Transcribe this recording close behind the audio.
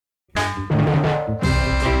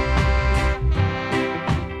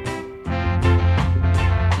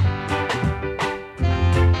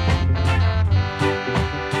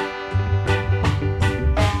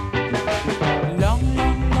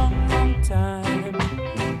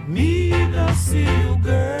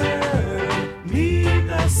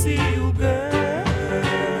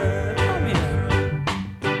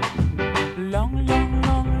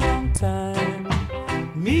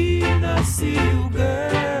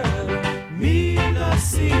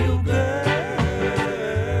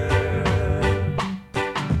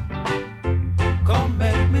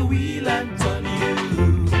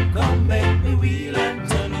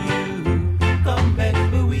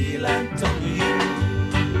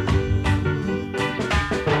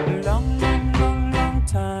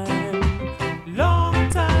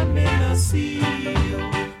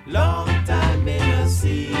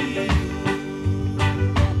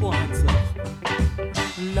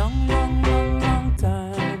Long, long, long, long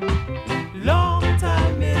time. Long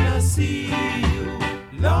time me no see you.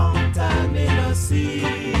 Long time me no see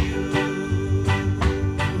you.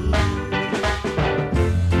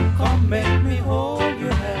 Come make me hold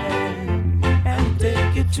your hand and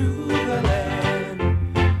take you to the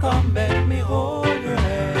land. Come make me hold your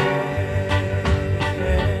hand.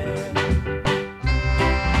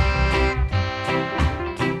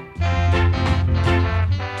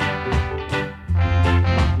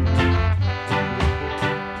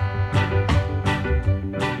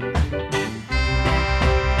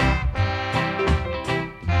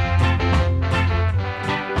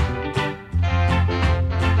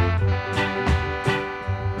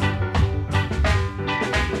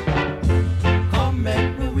 Come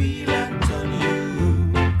make me wheel and turn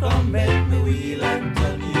you. Come make me wheel and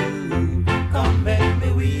turn you. Come make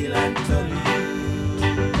me wheel and turn you.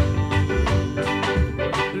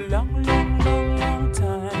 Long, long, long, long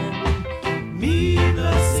time. Me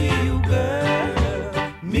no see you,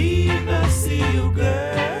 girl. Me no see you, girl.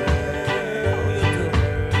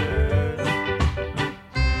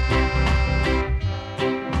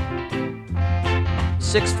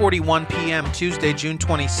 6:41 p.m. Tuesday, June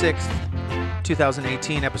 26th,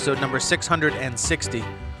 2018, episode number 660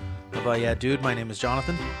 of Yeah Dude. My name is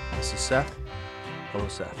Jonathan. This is Seth. Hello,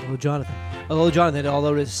 Seth. Hello, Jonathan. Hello, Jonathan.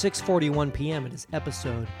 Although it is 6:41 p.m., it is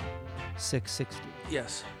episode 660.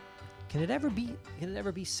 Yes. Can it ever be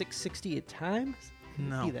 660 at times? Can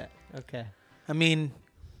No. it be that? Okay. I mean,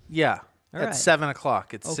 yeah. All At right. 7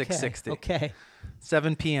 o'clock, it's Okay. 660. Okay.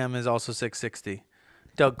 7 p.m. is also 660.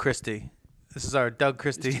 Doug Christie. This is our Doug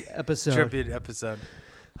Christie Episode. tribute episode.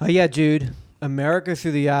 Oh, yeah, dude. America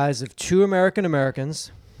through the eyes of two American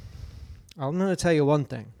Americans. I'm going to tell you one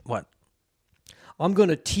thing. What? I'm going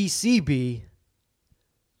to TCB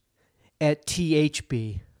at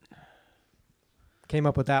THB. Came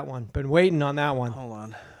up with that one. Been waiting on that one. Hold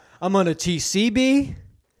on. I'm on a TCB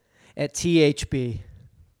at THB.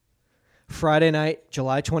 Friday night,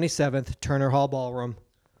 July 27th, Turner Hall Ballroom.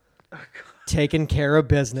 Taking care of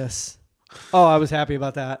business. Oh, I was happy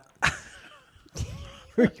about that.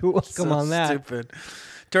 You're welcome So on that. stupid.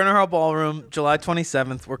 Turner Hall Ballroom, July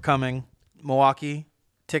 27th. We're coming. Milwaukee.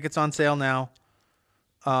 Tickets on sale now.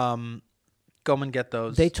 Come and get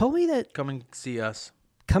those. They told me that, Come and see us.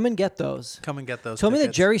 come and get those. Come and get those. Told me that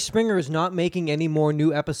tickets. Jerry Springer is not making any more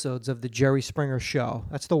new episodes of the Jerry Springer Show.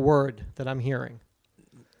 That's the word that I'm hearing.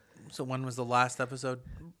 So when was the last episode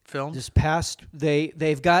filmed? This past,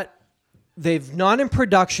 they've not in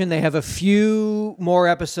production. They have a few more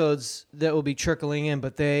episodes that will be trickling in,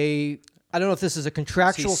 but I don't know if this is a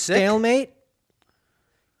contractual sick? stalemate.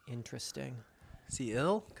 Interesting. Is he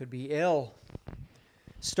ill? Could be ill.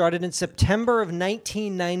 Started in September of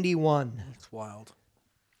 1991. It's wild.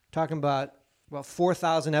 Talking about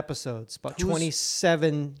 4,000 episodes, about Who's-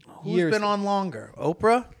 27 Who's years. been on longer?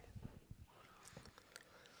 Oprah?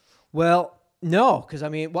 Well, no, because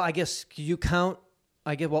I guess you count.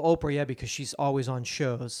 Oprah, yeah, because she's always on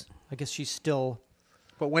shows. I guess she's still.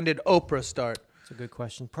 But when did Oprah start? That's a good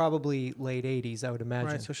question. Probably late 80s, I would imagine.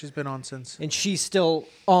 Right, so she's been on since. And she's still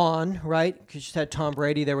on, right? Because she had Tom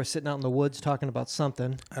Brady. They were sitting out in the woods talking about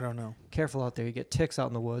something. I don't know. Careful out there. You get ticks out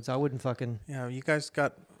in the woods. I wouldn't fucking. Yeah, you guys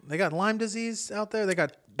they got Lyme disease out there. They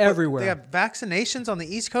got Everywhere. They got vaccinations on the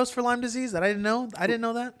East Coast for Lyme disease that I didn't know. I didn't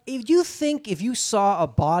know that. If you saw a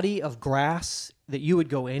body of grass that you would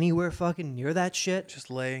go anywhere fucking near that shit? Just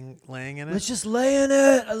laying in it. Let's just lay in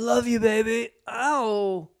it. I love you, baby.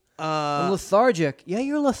 Ow. I'm lethargic. Yeah,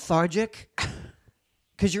 you're lethargic.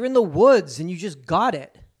 Because you're in the woods and you just got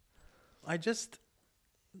it. I just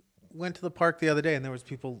went to the park the other day and there was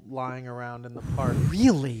people lying around in the park.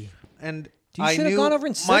 Really? And You I should have knew gone over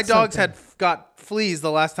and said my dogs something. had got fleas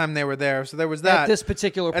the last time they were there, so there was that At this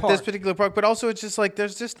particular park. At this particular park, but also it's just like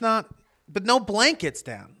there's just not, but no blankets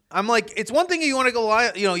down. I'm like, it's one thing you want to go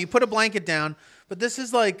lie, you put a blanket down, but this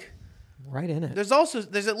is like Right in it. there's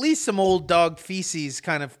at least some old dog feces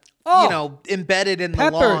kind of embedded in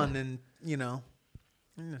Peppered. the lawn, and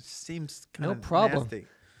it seems kind of No problem. nasty.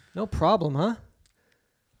 No problem, huh?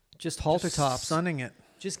 Just halter tops. Sunning it.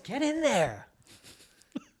 Just get in there.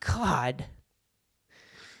 God.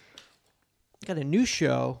 Got a new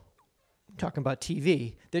show. I'm talking about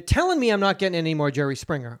TV. They're telling me I'm not getting any more Jerry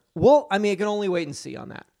Springer. Well, I can only wait and see on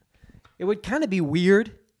that. It would kind of be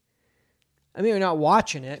weird. We're not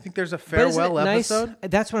watching it. I think there's a But isn't farewell it nice? episode.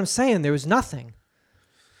 That's what I'm saying. There was nothing.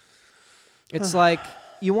 It's like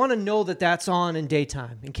you want to know that that's on in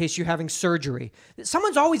daytime in case you're having surgery.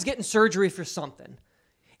 Someone's always getting surgery for something.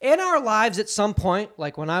 In our lives at some point,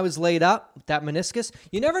 like when I was laid up with that meniscus,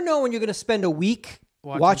 you never know when you're going to spend a week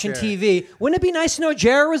watching Jerry. TV. Wouldn't it be nice to know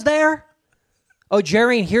Jerry was there? Oh,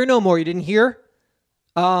 Jerry ain't here no more. You didn't hear?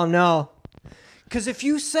 Oh, no. Because if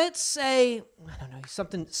you say, I don't know,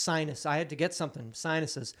 something sinus. I had to get something,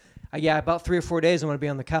 sinuses. Yeah, about 3 or 4 days I'm going to be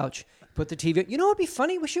on the couch. Put the TV. You know what would be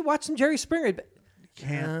funny? We should watch some Jerry Springer.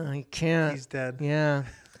 Can't. I can't. He's dead. Yeah.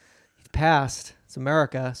 He's passed. It's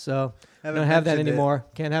America, so I Haven't don't have that mentioned it. anymore.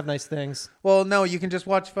 Can't have nice things. Well, no, you can just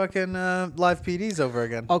watch fucking live PDs over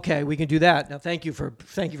again. Okay, we can do that. Now, thank you for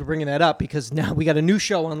bringing that up, because now we got a new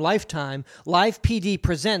show on Lifetime. Live PD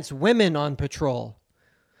presents Women on Patrol.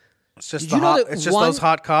 It's just Did you know that it's just one- those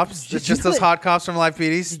hot cops. Did It's you just know those that- hot cops from live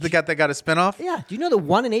PDs. They got a spinoff. Yeah. Do you know that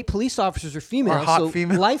 1 in 8 police officers are female? Are hot so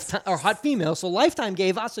females. Lifetime or hot females. So Lifetime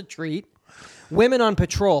gave us a treat. Women on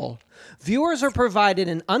Patrol. Viewers are provided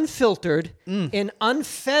an unfiltered, an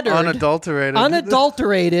unfettered,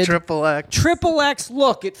 Unadulterated. Triple X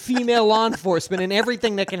look at female law enforcement and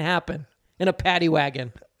everything that can happen in a paddy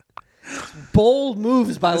wagon. Bold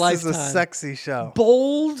moves by This Lifetime. is a sexy show.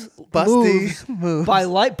 Bold Busty moves by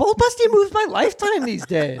Bold busty moves by Lifetime these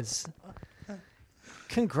days. I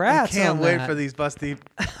Congrats! can't on wait that. for these busty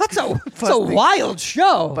That's a wild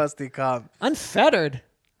show. cops. Unfettered.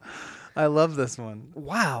 I love this one.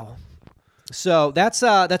 Wow. So that's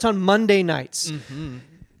on Monday nights. Mm-hmm.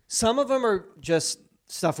 Some of them are just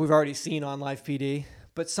stuff we've already seen on Live PD,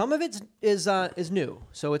 but some of it is new.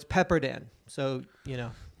 So it's peppered in. So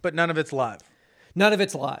But none of it's live. none of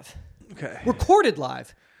it's live. Okay. Recorded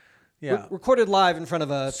live. Yeah. Recorded live in front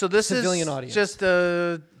of a So this civilian is audience. just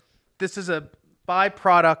this is a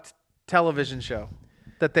byproduct television show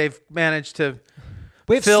that they've managed to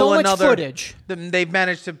we have fill so much another footage. They've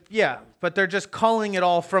managed to but they're just culling it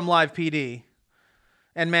all from Live PD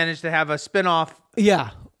and managed to have a spin-off Yeah.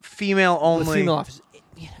 female only. With female officers.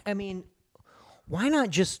 I mean, why not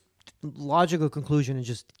just logical conclusion and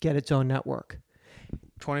just get its own network?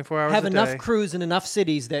 24 hours Have a enough day. crews in enough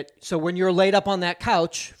cities that so when you're laid up on that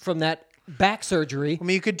couch from that back surgery, I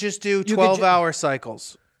mean, you could just do could 12-hour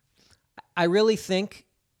cycles. I really think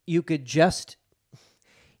you could just,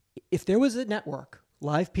 if there was a network,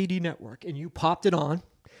 Live PD network, and you popped it on,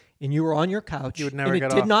 and you were on your couch, You would never and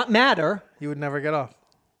get it did off. not matter. You would never get off.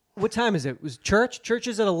 What time is it? It was church? Church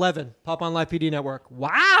is at 11. Pop on Live PD network.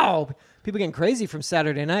 Wow! People getting crazy from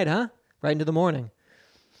Saturday night, huh? Right into the morning.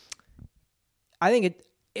 I think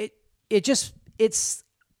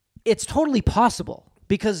it's totally possible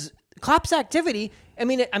because cops activity. I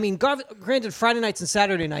mean, granted, Friday nights and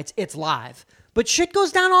Saturday nights it's live, but shit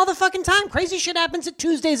goes down all the fucking time. Crazy shit happens at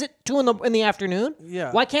Tuesdays at 2 in the afternoon.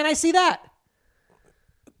 Yeah. Why can't I see that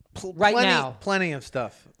right now? Plenty of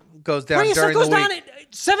stuff goes down Plenty of during stuff goes the week. down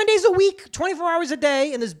 7 days a week, 24 hours a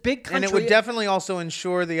day in this big country. And it would definitely also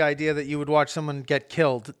ensure the idea that you would watch someone get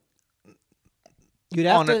killed You'd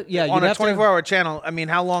have on to, yeah, on you'd a have to- 24-hour channel. I mean,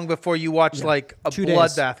 how long before you watch like a 2 days.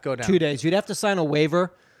 bloodbath go down? 2 days. You'd have to sign a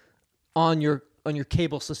waiver on your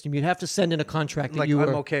cable system. You'd have to send in a contract that Like, you were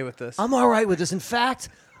I'm okay with this. I'm all right with this. In fact,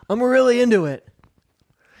 I'm really into it.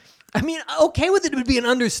 I mean, okay with it would be an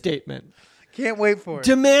understatement. Can't wait for it.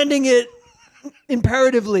 Demanding it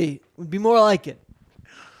imperatively would be more like it.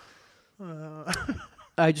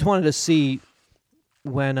 I just wanted to see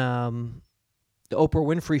when the Oprah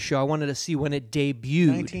Winfrey Show, I wanted to see when it debuted.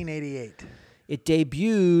 1988. It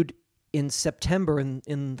debuted in September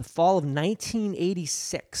in the fall of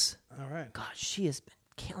 1986. All right. God, she has been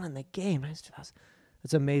killing the game.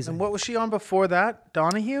 That's amazing. And what was she on before that?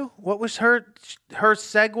 Donahue? What was her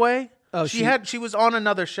segue? Oh, she was on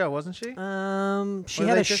another show, wasn't she? she Or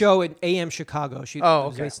had they a just- show at AM Chicago. She Oh,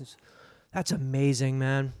 was okay. based in- that's amazing,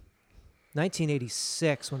 man.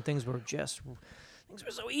 1986, when things were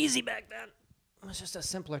so easy back then. It was just a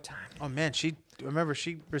simpler time. Oh man, she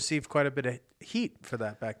received quite a bit of heat for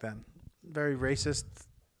that back then. Very racist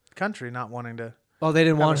country, not wanting to. Oh, they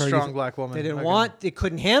didn't Have want a her. strong black woman. They didn't Fucking- want. They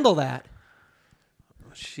couldn't handle that.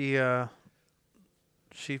 She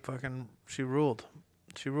ruled.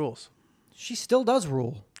 She rules. She still does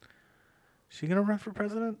rule. She gonna run for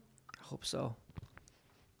president? I hope so.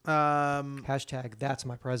 Hashtag That's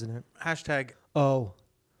my president. O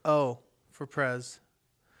for Prez.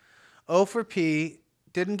 O for P.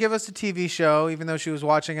 Didn't give us a TV show, even though she was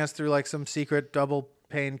watching us through like some secret double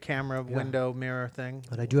pane camera window mirror thing.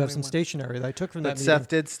 But I do have some stationery that I took from that That meeting. Seth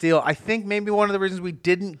did steal. I think maybe one of the reasons we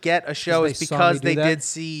didn't get a show they is saw because me do they that? did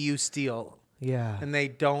see you steal, Yeah. and they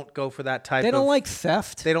don't go for that type. They don't of, like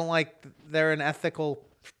theft. They don't like. They're an ethical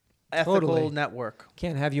Totally. network.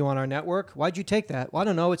 Can't have you on our network. Why'd you take that? Well, I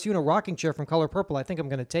don't know. It's you in a rocking chair from Color Purple. I think I'm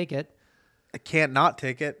going to take it. I can't not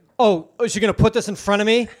take it. Oh, is she going to put this in front of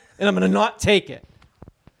me? And I'm going to not take it.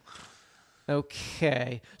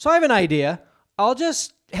 Okay. So I have an idea. I'll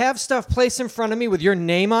just have stuff placed in front of me with your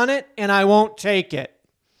name on it, and I won't take it.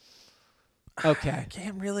 Okay. I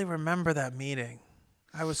can't really remember that meeting.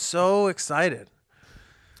 I was so excited.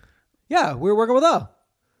 Yeah, we were working with O.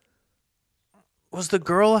 Was the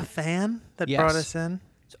girl a fan that Yes. brought us in?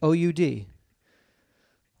 It's OUD.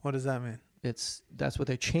 What does that mean? That's what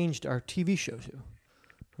they changed our TV show to,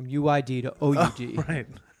 from UID to OUD. Right.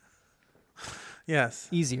 Yes.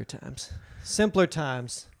 Easier times, simpler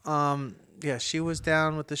times. Yeah, she was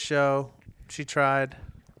down with the show. She tried.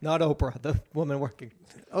 Not Oprah, the woman working.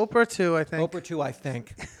 Oprah too, I think. Oprah too, I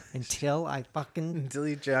think. Until I fucking Until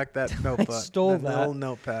you jacked that notepad. stole that. little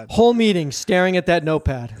notepad. whole meeting staring at that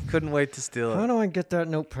notepad. Couldn't wait to steal How it. do I get that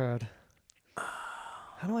notepad?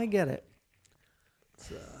 How do I get it?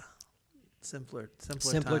 Simpler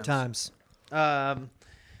Simpler times. I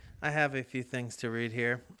have a few things to read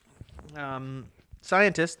here.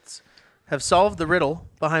 Scientists have solved the riddle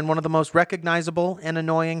behind one of the most recognizable and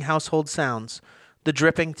annoying household sounds, the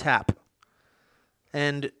dripping tap.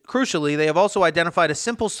 And crucially, they have also identified a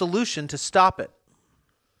simple solution to stop it.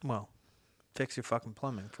 Well, fix your fucking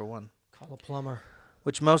plumbing, for one. Call a plumber.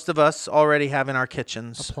 Which most of us already have in our A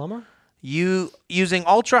kitchens. plumber? Using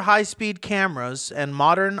ultra-high-speed cameras and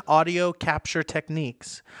modern audio capture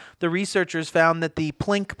techniques, the researchers found that the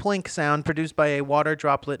plink-plink sound produced by a water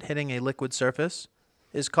droplet hitting a liquid surface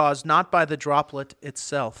is caused not by the droplet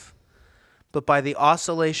itself, but by the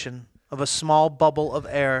oscillation of a small bubble of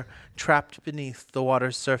air trapped beneath the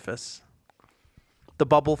water's surface. The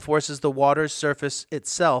bubble forces the water's surface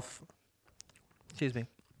itself.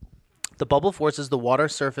 The bubble forces the water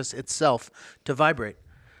surface itself to vibrate,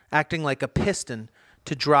 acting like a piston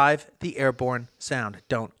to drive the airborne sound.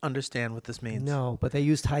 Don't understand what this means. No, but they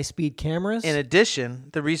used high-speed cameras? In addition,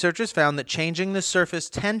 the researchers found that changing the surface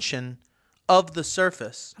tension of the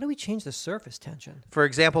surface, How do we change the surface tension? for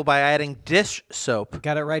example, by adding dish soap,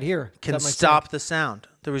 Got it right here. can Is that my stop sink? the sound.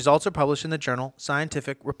 The results are published in the journal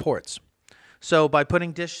Scientific Reports. So by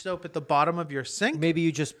putting dish soap at the bottom of your sink, Maybe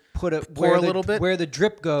you just put it Pour where a little bit? where the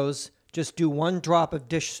drip goes. Just do one drop of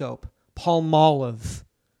dish soap. Palmolive.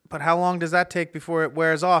 but how long does that take before it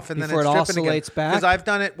wears off and Before then it it's dripping again? oscillates back? Because I've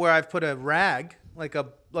done it where I've put a rag, like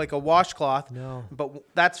a washcloth. No. But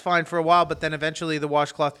that's fine for a while, but then eventually the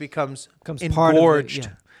washcloth becomes Becomes part of the- engorged,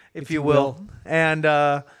 yeah, if you will. And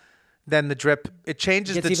then the drip, it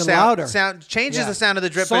changes Gets the even sound. louder. Changes Yeah. the sound of the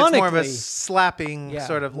drip, but it's more of a Sonically. slapping, Yeah.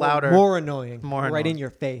 sort of more- louder. More annoying. More right annoying. in your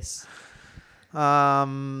face.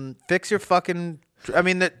 Fix your fucking. I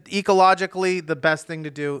mean, ecologically, the best thing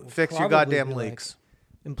to do: fix your Probably goddamn be like, leaks.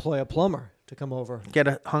 Employ a plumber to come over. Get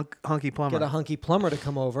a hunky plumber. Get a hunky plumber to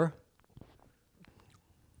come over.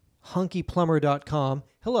 Hunkyplumber.com.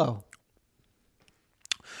 Hello.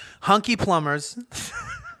 Hunky Plumbers.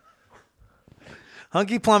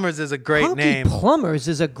 Hunky Plumbers is a great Hunky name. Plumbers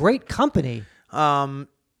is a great company.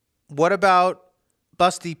 What about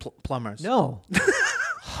Busty Plumbers? No.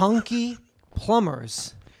 Hunky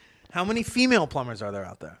Plumbers. How many female plumbers are there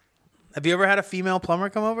out there? Have you ever had a female plumber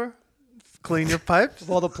come over? Clean your pipes?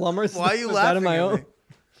 Well, the plumbers. Why are you Was that laughing in my at own? me?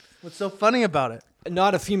 What's so funny about it?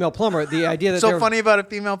 Not a female plumber. The idea that So funny about a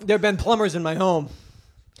female there have been plumbers in my home.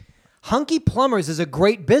 Hunky Plumbers is a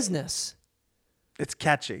great business. It's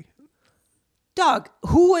catchy. Doug,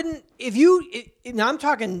 who wouldn't, if you, now I'm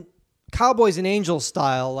talking Cowboys and Angels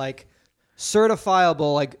style, like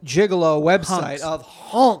certifiable, like gigolo website Hunks. of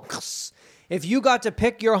hunks. If you got to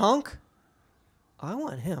pick your hunk, I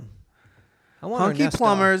want him. I want Hunky Ernesto.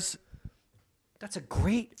 Plumbers, That's a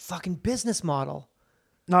great fucking business model.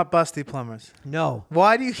 not Busty Plumbers. No.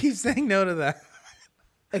 Why do you keep saying no to that?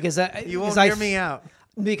 Because You won't hear me out.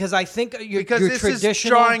 Because I think you're Because this is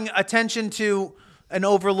traditional. drawing attention to an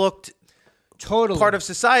overlooked totally. part of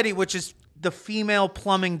society, which is the female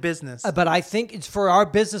plumbing business. But I think it's for our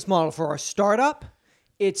business model, for our startup.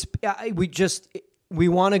 It's we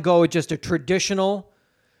want to go with just a traditional.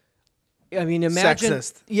 I mean, imagine,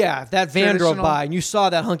 Sexist. yeah, if that van drove Traditional. by and you saw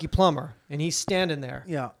that hunky plumber and he's standing there,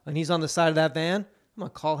 Yeah. and he's on the side of that van, I'm gonna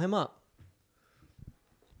call him up.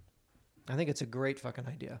 I think it's a great fucking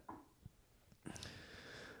idea.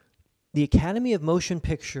 The Academy of Motion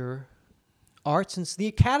Pictures Arts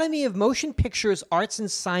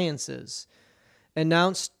and Sciences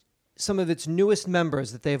announced some of its newest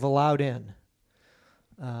members that they've allowed in.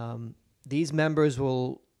 These members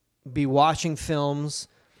will be watching films.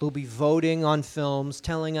 They'll be voting on films,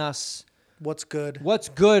 telling us What's good? what's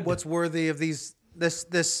good, What's worthy of this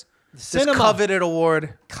Cinema. coveted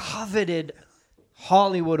award? coveted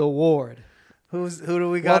Hollywood award. Who do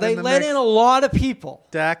we Well, got they in the let mix? in a lot of people.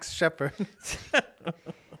 Dax Shepard.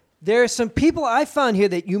 There are some people I found here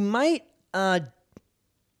that you might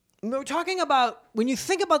We're talking about, when you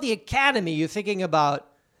think about the Academy, you're thinking about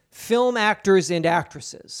film actors and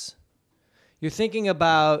actresses. You're thinking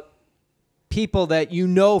about people that you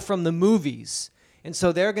know from the movies. And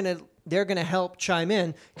so they're gonna help chime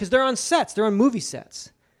in because they're on sets. They're on movie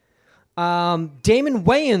sets. Damon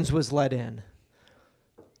Wayans was let in.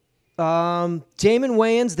 Damon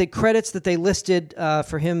Wayans, the credits that they listed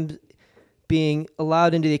for him being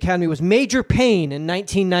allowed into the Academy was Major Payne in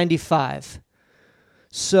 1995.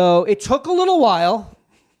 So it took a little while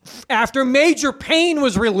after Major Payne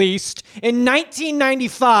was released in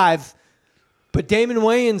 1995, but Damon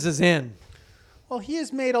Wayans is in. Well, he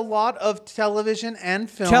has made a lot of television and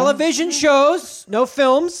film. Television shows, no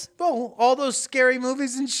films. Oh, all those scary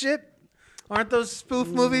movies and shit. Aren't those spoof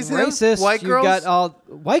movies? Racist. White Girls? You got all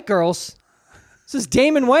White Girls. This is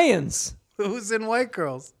Damon Wayans. Who's in White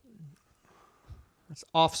Girls? It's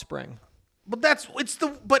Offspring.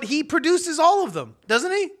 But he produces all of them,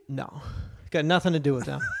 doesn't he? No. Got nothing to do with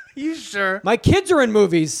them. You sure? My kids are in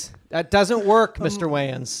movies. That doesn't work, Mr.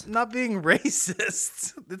 Wayans. Not being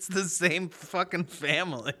racist. It's the same fucking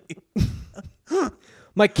family.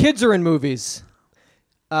 My kids are in movies.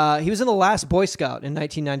 He was in The Last Boy Scout in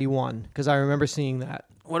 1991 because I remember seeing that.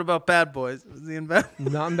 What about Bad Boys? Was he in Bad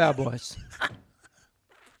Boys? Not in Bad Boys.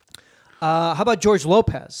 How about George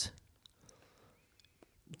Lopez?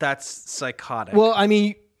 That's psychotic. Well, I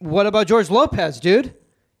mean, what about George Lopez, dude?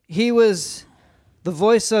 He was the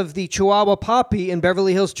voice of the Chihuahua Poppy in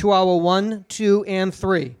Beverly Hills Chihuahua 1, 2, and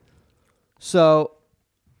 3. So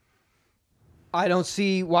I don't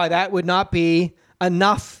see why that would not be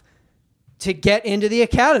enough to get into the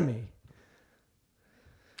Academy.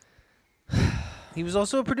 He was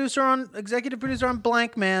also executive producer on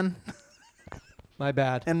Blank Man My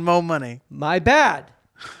bad. and Mo Money. My bad.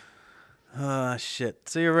 Shit.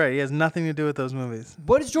 So you're right. He has nothing to do with those movies.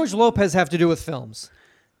 What does George Lopez have to do with films?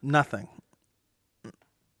 Nothing.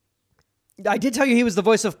 I did tell you he was the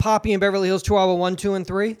voice of Poppy in Beverly Hills Chihuahua 1, 2, and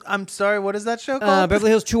 3. I'm sorry. What is that show called? Beverly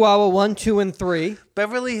Hills Chihuahua 1, 2, and 3.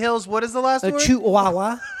 Beverly Hills. What is the last word?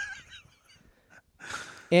 Chihuahua.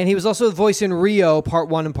 And he was also the voice in Rio Part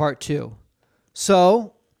 1 and Part 2.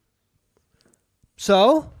 So,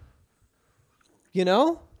 you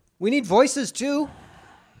know, we need voices too.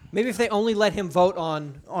 Maybe if they only let him vote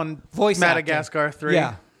on voice Madagascar acting. 3.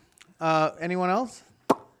 Yeah. Anyone else?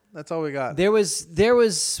 That's all we got. There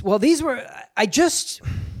was, well, these were,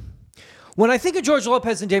 when I think of George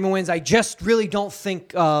Lopez and Damon Wayans, I just really don't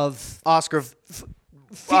think of Oscar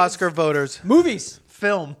voters. movies.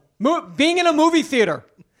 Film. Being in a movie theater.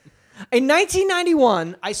 In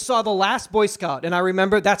 1991, I saw The Last Boy Scout, and I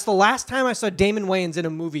remember that's the last time I saw Damon Wayans in a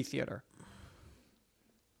movie theater.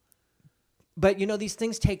 But, you know, these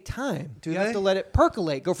things take time. You have to let it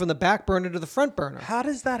percolate, go from the back burner to the front burner. How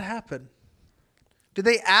does that happen? Do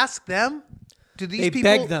they ask them? Do these They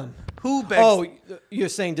people beg them. Who begs? Oh, you're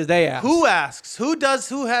saying, did they ask? Who asks? Who does?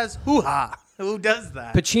 Who has? Hoo-ha. Who does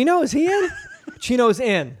that? Pacino, is he in? Pacino's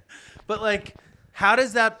in. But like, how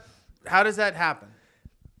does that happen?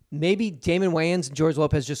 Maybe Damon Wayans and George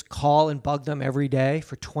Lopez just call and bug them every day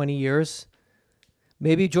for 20 years.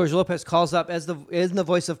 Maybe George Lopez calls up as the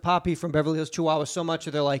voice of Poppy from Beverly Hills Chihuahua so much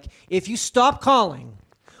that they're like, if you stop calling,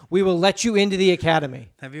 we will let you into the Academy.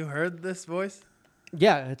 Have you heard this voice?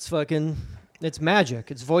 Yeah, it's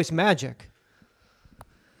magic. It's voice magic.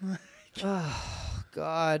 Oh,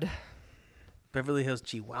 God. Beverly Hills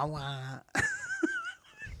Chihuahua.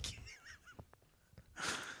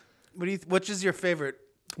 Which is your favorite?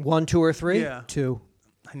 1, 2, or 3? Yeah. 2.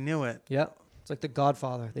 I knew it. Yep. It's like The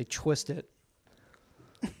Godfather. They twist it.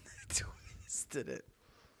 Twisted it.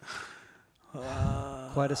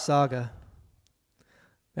 Quite a saga.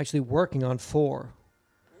 I'm actually working on 4. Won't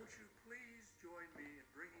you please join me in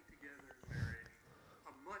bringing together in marriage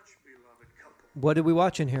a much beloved couple? What did we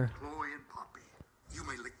watch in here? Chloe and Poppy, you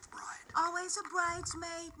may lick the bride. Always a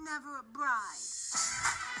bridesmaid, never a bride.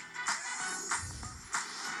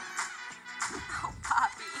 Oh,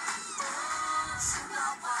 Poppy.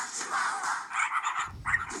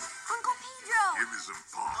 Uncle Pedro. Give me some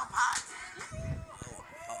pop.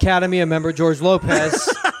 Academy member George Lopez.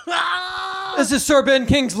 This is Sir Ben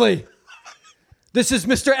Kingsley. This is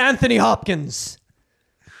Mr. Anthony Hopkins.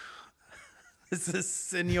 This is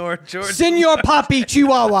Senor George. Senor Poppy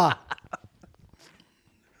Chihuahua.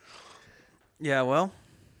 Yeah, well.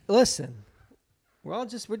 Listen, we're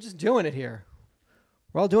just doing it here.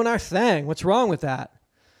 We're all doing our thing. What's wrong with that?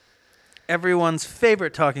 Everyone's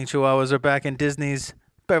favorite talking chihuahuas are back in Disney's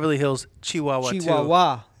Beverly Hills Chihuahua 2.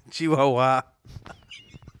 Chihuahua. Chihuahua.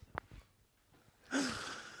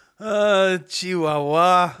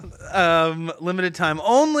 Chihuahua. Limited time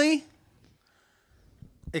only.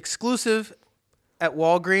 exclusive at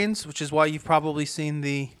Walgreens, which is why you've probably seen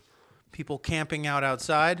the people camping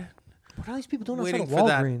outside, What are these people doing waiting outside for of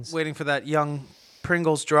that, Walgreens? waiting for that young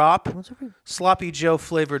Pringles drop. What's every- Sloppy Joe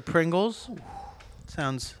flavored Pringles.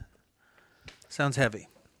 Sounds heavy.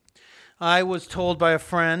 I was told by a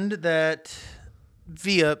friend that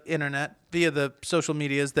via the social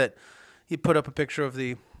medias, that he put up a picture of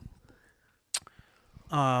the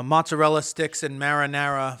mozzarella sticks and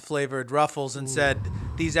marinara flavored Ruffles and said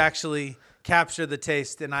these actually capture the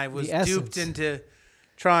taste, and I was The essence. duped into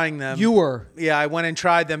trying them. You were. Yeah, I went and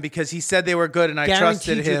tried them because he said they were good, and I trusted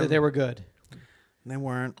Guaranteed you him. that they were good. They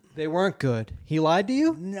weren't. They weren't good. He lied to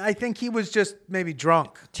you? I think he was just maybe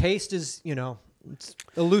drunk. Taste is, it's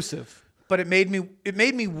elusive. But it made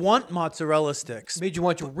me want mozzarella sticks, Made you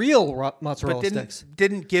want your real mozzarella but sticks.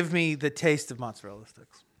 didn't give me the taste of mozzarella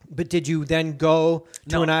sticks. But did you then go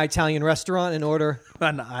to No. an Italian restaurant and order?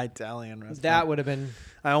 An Italian restaurant. That would have been.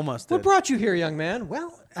 I almost What did. brought you here, young man?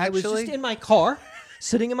 Well, I was Actually- just in my car,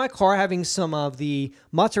 sitting in my car, having some of the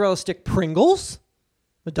mozzarella stick Pringles.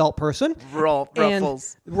 Adult person. And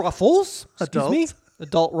Ruffles. Excuse me. Adult.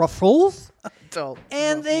 Adult Ruffles. Adult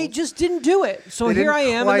And they just didn't do it. So They here didn't I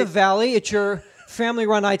am in quite- the valley at your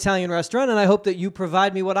family-run Italian restaurant, and I hope that you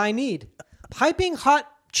provide me what I need. Piping hot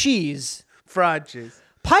cheese. fried cheese,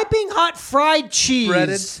 Piping hot fried cheese.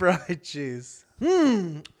 breaded fried cheese.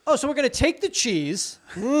 Oh, so we're going to take the cheese.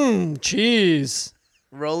 Cheese.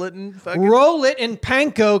 Roll it in fucking. Roll it in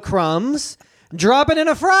panko crumbs. Drop it in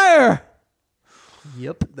a fryer.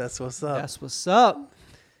 Yep. That's what's up. That's what's up.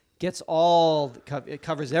 Gets all, it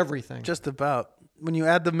covers everything. Just about. When you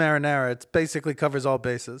add the marinara, it basically covers all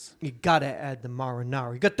bases. You gotta add the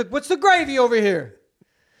marinara. You got what's the gravy over here?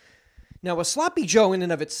 Now, a sloppy Joe in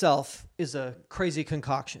and of itself is a crazy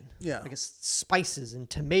concoction. Yeah. Like it's spices and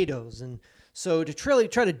tomatoes, and so to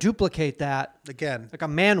try to duplicate that, Again, like a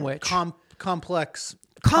manwich, complex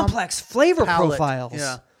flavor palate. profiles.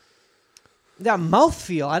 Yeah. That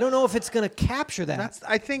mouthfeel. I don't know if it's gonna capture that. That's,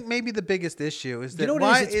 I think, maybe the biggest issue is that know what it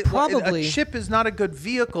why is? It's probably- a chip is not a good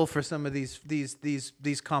vehicle for some of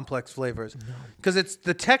these complex flavors, because it's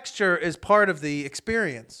the texture is part of the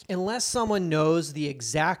experience. Unless someone knows the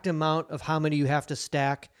exact amount of how many you have to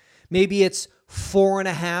stack, maybe it's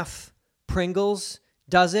 4.5 Pringles.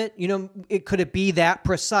 Does it? Could it be that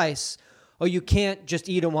precise? Oh, you can't just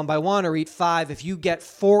eat them one by one or eat 5. If you get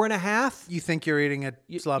 4.5, You think you're eating a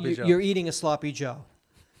sloppy Joe? you're eating a sloppy Joe.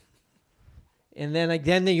 And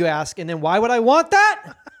then you ask, and then why would I want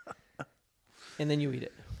that? And then you eat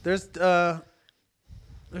it. There's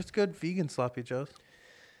good vegan sloppy Joes. It's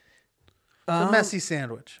a messy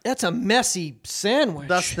sandwich. That's a messy sandwich.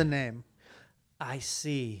 Thus the name. I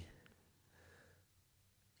see.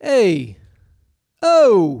 Hey.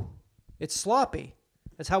 Oh. It's sloppy.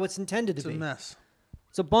 That's how it's intended to It's a be. mess.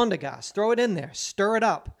 It's a bondagas. Throw it in there. Stir it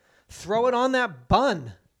up. Throw it on that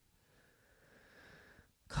bun.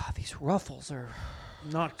 God, these Ruffles are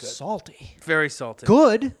Not good. salty. Very salty.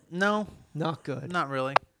 Good. No, Not good. not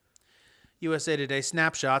really. USA Today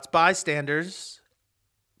snapshots. Bystanders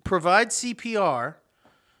provide CPR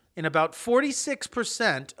in about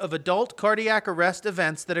 46% of adult cardiac arrest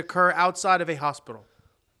events that occur outside of a hospital.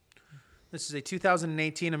 This is a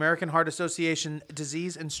 2018 American Heart Association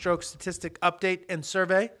Disease and Stroke Statistic Update and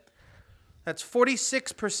Survey. That's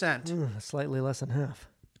 46%. Slightly less than half.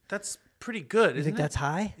 That's pretty good, You isn't think it? that's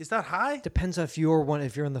high? Is that high? Depends on if you're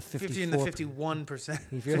in the 50 and 54. the 51%.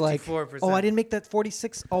 If you're like, 54%. oh, I didn't make that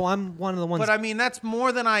 46. Oh, I'm one of the ones. But I mean, that's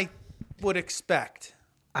more than I would expect.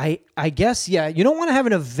 I guess, yeah. You don't want to have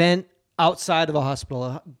an event outside of a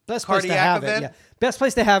hospital. Best place to Cardiac have event? it. Yeah. Best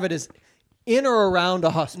place to have it is in or around a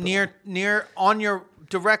hospital.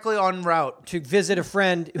 Directly en route. To visit a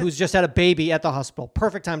friend who's just had a baby at the hospital.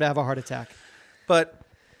 Perfect time to have a heart attack. But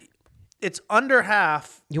it's under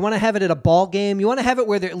half. You want to have it at a ball game. You want to have it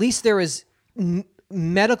where at least there is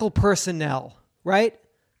medical personnel, right?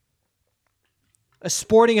 A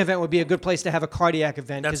sporting event would be a good place to have a cardiac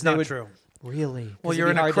event. That's 'cause they not would, true. Really? 'Cause Well, it'd you're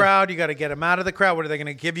be in a hard to- crowd. You got to get them out of the crowd. What are they going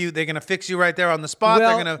to give you? They're going to fix you right there on the spot.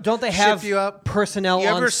 Well, They're going to don't they have you up. personnel You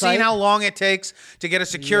on ever site? seen how long it takes to get a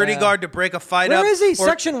security Yeah. guard to break a fight Where up? is he? Or-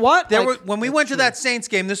 Section what? There Like- when we went to that Saints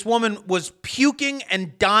game, this woman was puking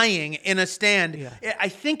and dying in a stand. Yeah. I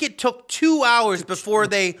think it took 2 hours before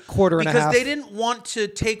they quarter and a because half. they didn't want to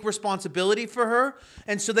take responsibility for her,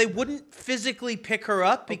 and so they wouldn't physically pick her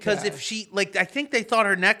up because Okay. if she I think they thought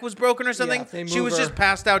her neck was broken or something. if they She move was her- just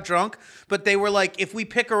passed out drunk, but they were like, if we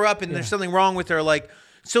pick her up and there's something wrong with her,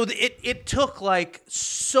 so it took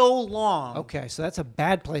so long. Okay, so that's a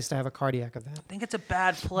bad place to have a cardiac event. I think it's a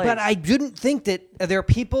bad place. But I didn't think that there are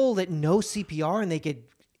people that know CPR and they could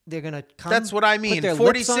they're gonna come. That's what I put mean. their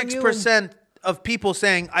lips on you 46% of people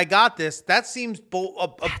saying I got this. That seems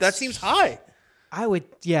that seems high. I would,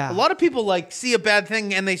 yeah. A lot of people like see a bad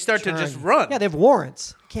thing and they start to just run. Yeah, they have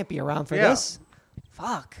warrants. Can't be around for Yeah. this.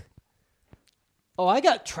 Fuck. Oh, I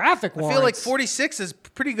got traffic I warrants. feel like 46 is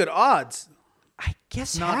pretty good odds. I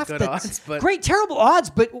guess Not half good the odds, but- great, terrible odds,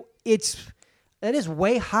 but that is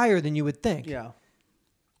way higher than you would think. Yeah.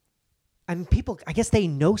 And people, I guess they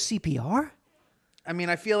know CPR. I mean,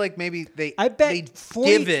 I feel like maybe I bet they 40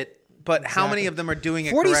 give it, but how many Exactly. of them are doing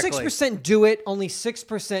it correctly? 46% do it. Only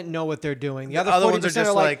 6% know what they're doing. The other other 40% ones are are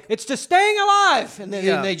just like, like- it's just staying alive, and then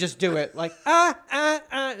Yeah. they just do it. Like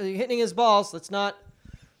hitting his balls. Let's not.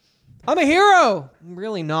 I'm a hero. I'm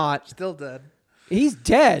really not. Still dead. He's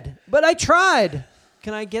dead. But I tried.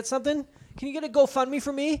 Can I get something? Can you get a GoFundMe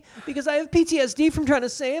for me? Because I have PTSD from trying to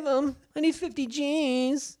save him. I need 50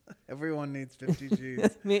 G's. Everyone needs 50 G's.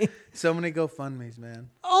 Me. So many GoFundMes, man.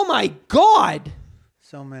 Oh my God.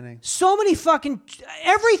 So many. So many fucking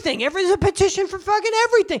everything. There's a petition for fucking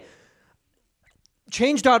everything.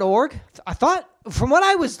 Change.org. I thought, from what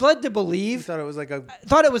I was led to You believe, thought it was like a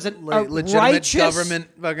thought it was a legitimate righteous government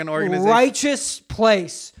fucking organization. righteous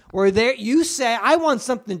place where there you say, I want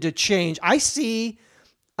something to change. I see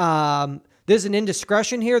there's an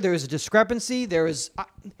indiscretion here. There is a discrepancy. There is,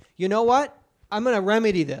 you know what? I'm going to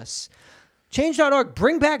remedy this. Change.org,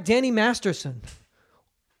 bring back Danny Masterson.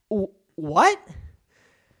 What?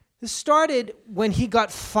 This started when he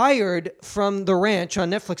got fired from The Ranch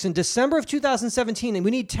on Netflix in December of 2017, and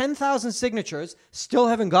we need 10,000 signatures. Still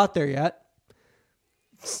haven't got there yet.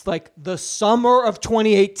 It's like the summer of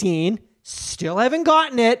 2018. Still haven't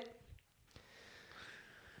gotten it.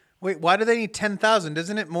 Wait, why do they need 10,000?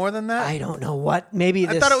 Isn't it more than that? I don't know what. Maybe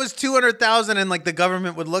I this. thought it was 200,000 and like the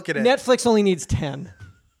government would look at it. Netflix only needs 10.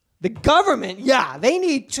 The government, yeah, they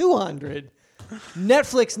need 200.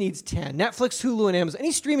 Netflix needs 10. Netflix, Hulu, and Amazon.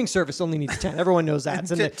 Any streaming service only needs 10. Everyone knows that.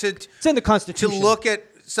 It's in, it's in the to Constitution. look at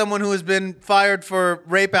someone who has been fired for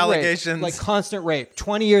rape allegations. Like constant rape.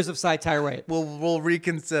 20 years of satire rape. we'll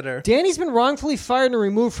reconsider. Danny's been wrongfully fired and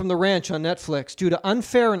removed from The Ranch on Netflix due to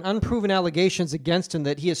unfair and unproven allegations against him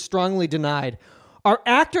that he has strongly denied. Our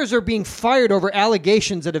actors are being fired over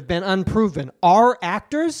allegations that have been unproven. Our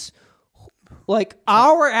actors? Like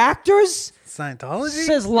our actors? Scientology?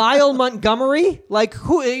 Says Lyle Montgomery. Like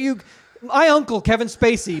who you? My uncle Kevin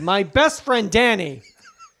Spacey, my best friend Danny.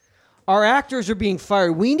 Our actors are being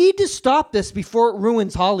fired. We need to stop this before it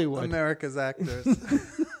ruins Hollywood. America's actors.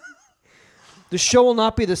 The show will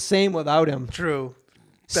not be the same without him. True.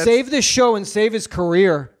 Save this show and save his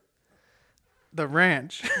career. The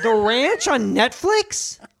Ranch. The Ranch on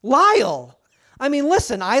Netflix? Lyle. I mean,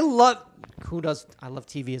 listen, I love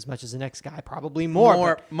TV as much as the next guy, probably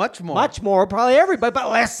more. Much more. Much more, probably everybody.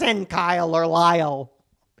 But listen, Kyle or Lyle.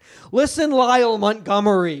 Listen, Lyle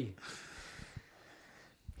Montgomery.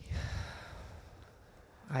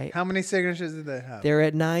 How many signatures did they have? They're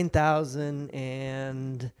at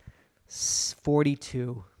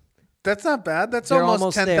 9,042. That's not bad. That's They're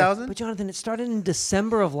almost there. 10,000. But Jonathan, it started in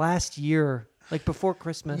December of last year, like before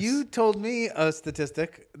Christmas. You told me a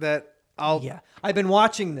statistic that Yeah. I've been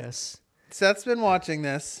watching this Seth's been watching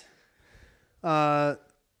this.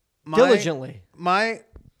 diligently. My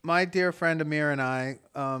dear friend Amir and I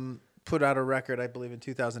put out a record, I believe, in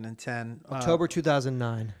 2010. October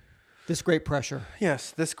 2009. This Great Pressure.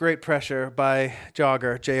 Yes, This Great Pressure by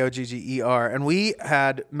Jogger, Jogger. And we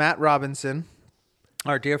had Matt Robinson,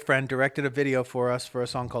 our dear friend, directed a video for us for a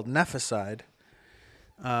song called Nephicide.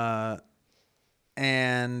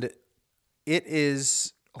 And it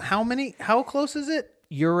is, how close is it?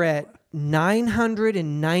 You're at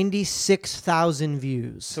 996,000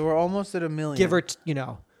 views. So we're almost at 1 million. Give or,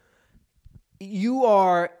 you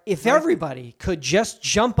are, if everybody could just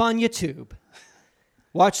jump on YouTube,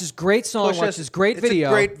 watch this great song, watch this great video.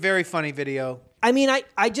 It's a great, very funny video. I mean,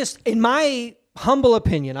 I just, in my humble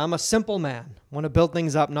opinion, I'm a simple man. Want to build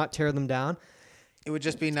things up, not tear them down. It would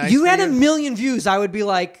just be nice. You for had 1 million views, I would be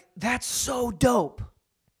like, that's so dope.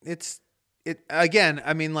 It again.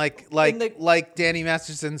 I mean, like Danny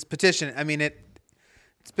Masterson's petition. I mean,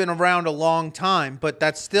 it's been around a long time, but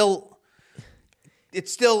it's still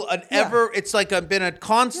an ever. It's like been a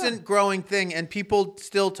constant growing thing, and people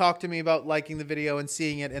still talk to me about liking the video and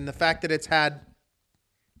seeing it, and the fact that it's had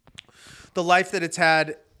the life that it's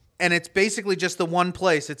had, and it's basically just the one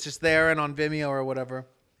place. It's just there and on Vimeo or whatever.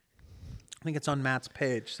 I think it's on Matt's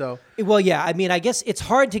page. So well, yeah. I mean, I guess it's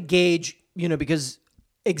hard to gauge, because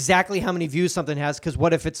exactly how many views something has. Because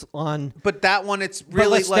what if it's on? But that one, it's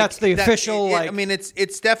really that's the official. I mean,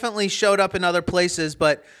 it's definitely showed up in other places,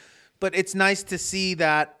 but it's nice to see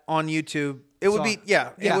that on YouTube It would song. be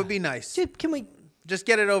it would be nice. Can we Just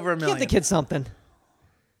get it over a million. give the kid something?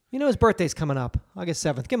 You know his birthday's coming up, August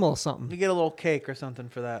 7th. Give him a little something. You get a little cake or something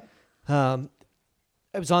for that. I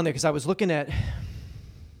was on there because I was looking at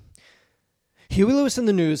Huey Lewis and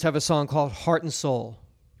the News have a song called Heart and Soul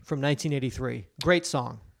from 1983. Great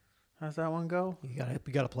song. How's that one go? You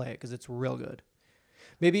gotta play it because it's real good.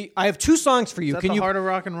 Maybe I have two songs for you. Is that Can the you? Heart of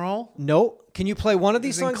Rock and Roll? No. Can you play one of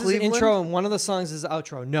these Is it in songs as an Cleveland? intro and one of the songs as an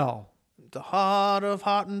outro? No. The Heart of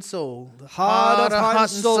Heart and Soul. The Heart and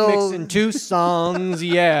Soul mixed in two songs.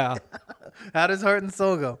 Yeah. How does Heart and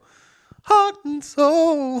Soul go? Heart and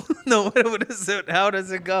Soul. No, what is it? How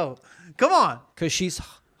does it go? Come on. Because she's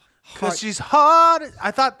Because she's hard.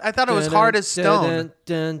 I thought it was hard as stone.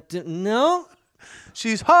 No.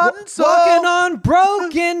 She's hard and soul. Walking on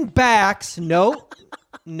broken backs. No.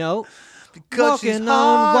 No. Because she's walking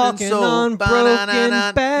hard and soul. on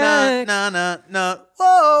broken backs. No.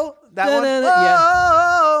 Whoa. That one.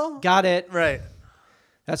 Whoa. Got it. Right.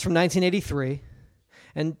 That's from 1983.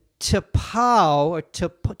 And Tapau, or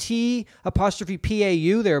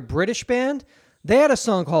T''Pau, they're a British band. They had a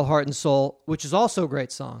song called Heart and Soul, which is also a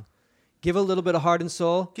great song. Give a little bit of heart and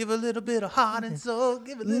soul. Give a little bit of heart and soul.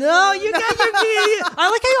 Give a little No, you got your I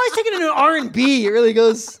like how you always take it into R&B. It really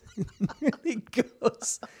goes.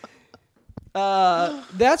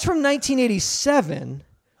 That's from 1987.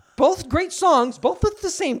 Both great songs, both with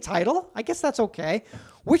the same title. I guess that's okay.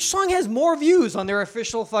 Which song has more views on their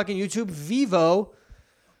official fucking YouTube? Vivo.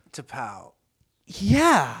 Tapau.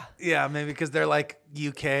 Yeah. Yeah, maybe because they're like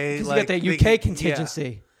UK. Because Like, you got that UK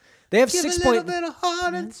contingency. They have Give 6 a little bit of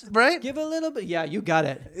heart and right. Give a little bit. Yeah, you got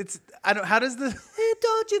it. It's I don't. How does the?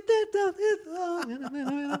 Don't you think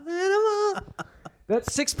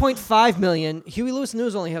that's 6.5 million. Huey Lewis and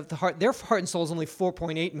News only have the heart. Their Heart and Soul is only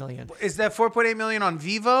 4.8 million. Is that 4.8 million on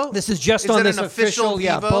Vivo? This is just Is on that this an official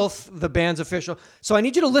Yeah, Vivo? both the band's official. So I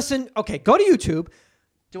need you to listen. Okay, go to YouTube.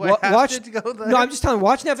 Do I have watch, to go there? No, I'm just telling you,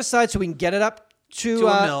 watch Never Side so we can get it up to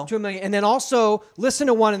a million. And then also listen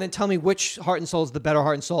to one and then tell me which Heart and Soul is the better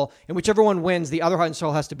Heart and Soul. And whichever one wins, the other Heart and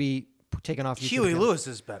Soul has to be taken off YouTube. Huey again. Lewis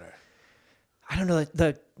is better. I don't know I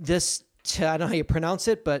don't know how you pronounce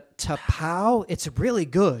it, but Tapau, it's really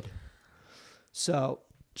good. So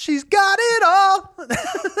She's got it all.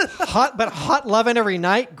 hot loving every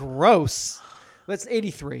night, gross. But it's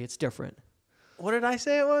 83. It's different. What did I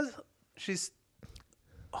say it was? She's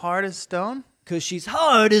hard as stone. Cause she's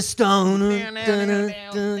hard as stone. No.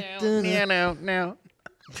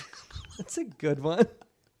 That's a good one.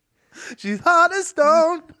 She's hard as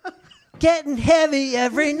stone. Getting heavy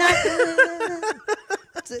every night.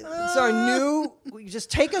 It's our new. We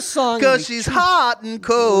just take a song. Because she's hot and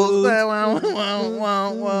cold.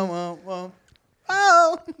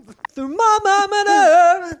 Oh,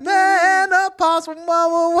 thermometer. menopause.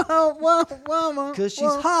 Cause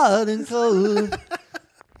she's hot and cold.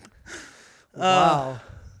 Wow.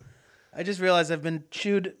 I just realized I've been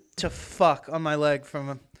chewed to fuck on my leg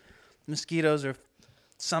from mosquitoes or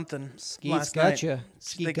something. Skeets last night. gotcha. They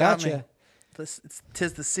Skeet got me. gotcha.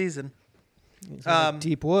 Tis the season.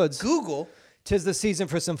 Deep woods. Google. Tis the season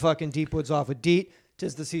for some fucking deep woods off of DEET.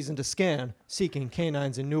 Tis the season to scan, seeking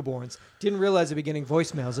canines and newborns. Didn't realize at the beginning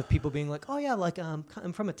voicemails of people being like, oh yeah, like I'm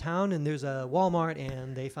from a town and there's a Walmart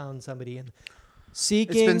and they found somebody and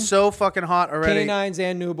seeking It's been so fucking hot already canines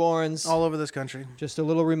and newborns. all over this country. Just a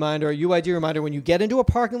little reminder, a UID reminder, when you get into a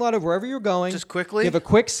parking lot of wherever you're going, Just quickly. give a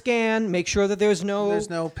quick scan, make sure that there's no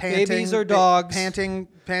panting babies or dogs.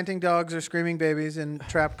 panting dogs or screaming babies in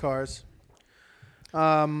trapped cars.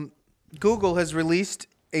 Google has released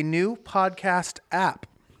a new podcast app,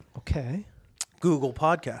 Okay. Google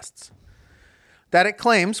Podcasts, that it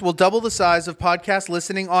claims will double the size of podcast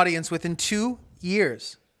listening audience within 2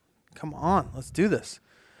 years. Come on, let's do this.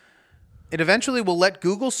 It eventually will let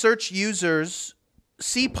Google search users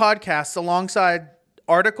see podcasts alongside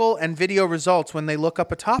article and video results when they look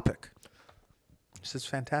up a topic. This is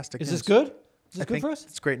fantastic. Is news. this good? Is I this good think for us?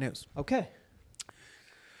 It's great news. Okay.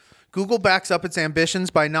 Google backs up its ambitions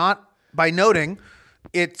by noting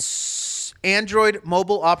its Android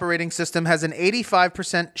mobile operating system has an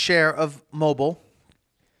 85% share of mobile.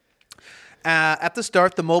 At the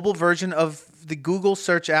start, the mobile version of the Google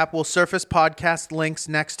search app will surface podcast links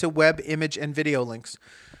next to web, image, and video links.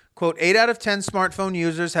 Quote, 8 out of 10 smartphone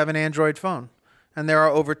users have an Android phone, and there are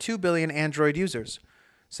over 2 billion Android users,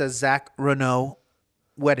 says Zach Renaud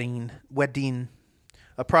Wedin,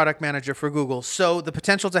 a product manager for Google. So the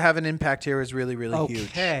potential to have an impact here is really, really huge.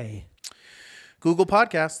 Okay. Google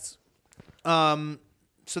Podcasts.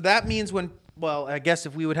 So that means I guess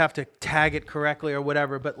if we would have to tag it correctly or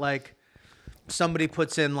whatever, but like somebody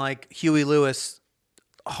puts in like Huey Lewis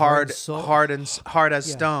hard Soul. hard as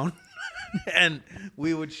Yeah. stone, and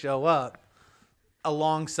we would show up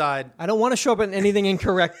alongside. I don't want to show up in anything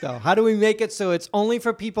incorrect, though. How do we make it so it's only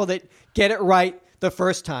for people that get it right the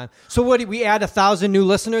first time? So what, do we add 1,000 new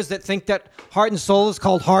listeners that think that Heart and Soul is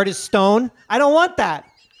called Hard as Stone? I don't want that.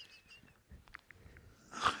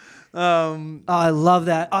 Oh, I love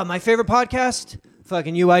that. My favorite podcast?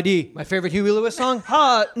 Fucking UID. My favorite Huey Lewis song?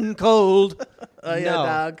 Hot and Cold. Oh yeah, No.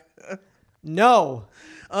 dog. No.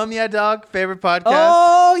 Yeah, dog. Favorite podcast.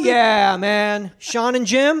 Oh, yeah, man. Sean and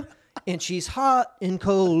Jim, and she's hot and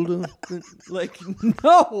cold. Like,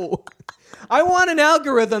 no. I want an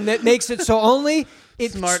algorithm that makes it so only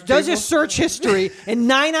it Smart does your people. search history, and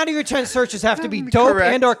 9 out of your 10 searches have to be dope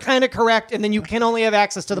Correct. and or kind of correct, and then you can only have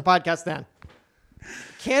access to the podcast then.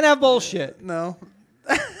 Can't have bullshit. No.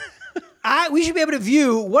 We should be able to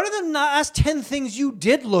view what are the last 10 things you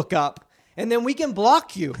did look up, and then we can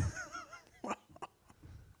block you.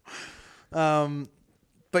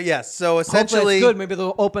 But yes, so Hopefully essentially, it's good. Maybe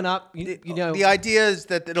they'll open up. You know, the idea is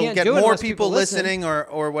that it'll Can't get do it more unless people people listen. listening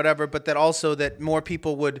or whatever, but that also that more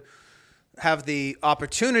people would have the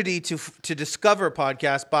opportunity to discover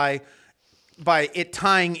podcasts by it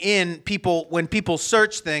tying in people when people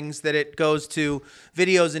search things, that it goes to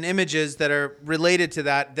videos and images that are related to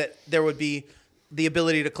that there would be the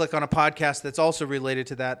ability to click on a podcast that's also related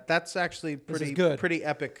to that. That's actually is good. pretty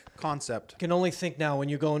epic concept. I can only think now when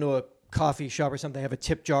you go into a coffee shop or something, they have a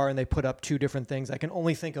tip jar and they put up 2 different things. I can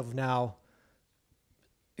only think of now.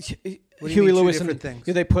 What do you Huey mean, 2 Lewis different and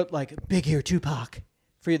things? they put like Big Ear Tupac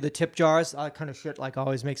for the tip jars. That kind of shit like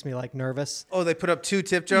always makes me like nervous. Oh, they put up 2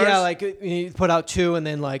 tip jars? Yeah, like you put out 2 and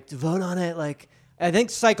then like vote on it. Like I think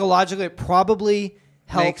psychologically it probably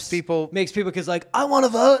helps makes people because like I want to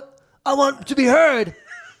vote. I want to be heard.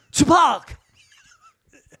 Tupac.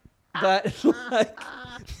 But like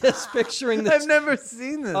just picturing this. I've never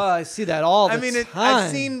seen this. Oh, I see that all the time. I've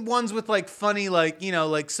seen ones with like funny, like, you know,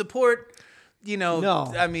 like support, you know,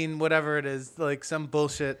 No. I mean, whatever it is, like some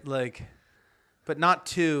bullshit, like, but not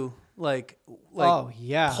 2, like Oh,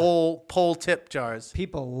 yeah. poll tip jars.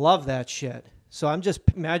 People love that shit. So I'm just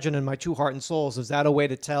imagining my 2 heart and souls. Is that a way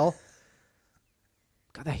to tell?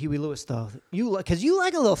 God, that Huey Lewis though. Because you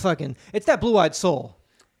like a little fucking. It's that blue-eyed soul.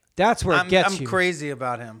 That's where it gets I'm you. crazy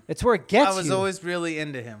about him. It's where it gets I was you. always really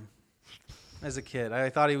into him as a kid. I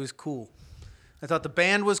thought he was cool. I thought the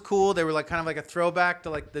band was cool. They were like kind of like a throwback to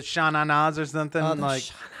like the Sha-Na-Nas or something. The like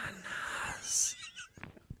Sha-Na-Nas.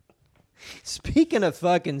 Speaking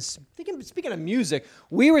of music,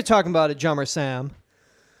 we were talking about at Jummer Sam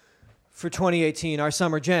for 2018, our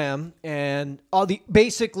summer jam, and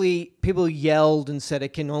basically people yelled and said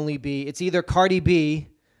it can only be, it's either Cardi B,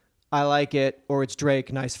 I Like It, or it's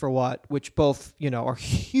Drake, Nice for What, which both, you know, are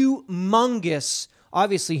humongous,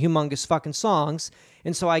 obviously humongous fucking songs.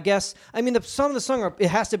 And so I guess, I mean, some of the song, it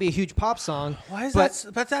has to be a huge pop song. why is but,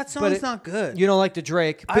 that? But that song's not good. You don't like the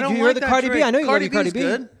Drake. But I don't you hear like the that Cardi Drake. B? I know you Cardi like Cardi B's B.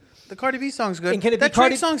 good. The Cardi B song's good. And can it that be Cardi,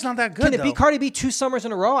 Drake song's not that good. Can it be though. Cardi B 2 summers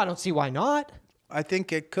in a row? I don't see why not. I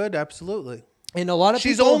think it could absolutely. And a lot of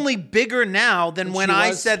She's people, only bigger now than when she I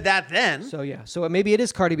was. said that then. So yeah, so maybe it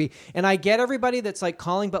is Cardi B. And I get everybody that's like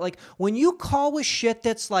calling, but like when you call with shit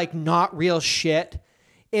that's like not real shit,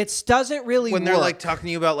 it doesn't really when work. they're like talking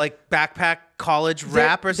to you about like backpack college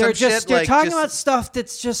rap or some they're just, shit. They're like, talking just, about stuff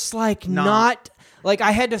that's just like not. Like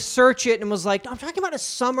I had to search it and was like, I'm talking about a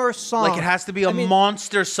summer song. like it has to be a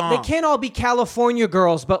monster song. They can't all be California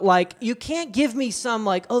girls, but like you can't give me some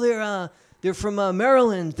like, oh, they're from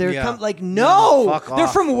Maryland. They're Yeah. like, no, Fuck they're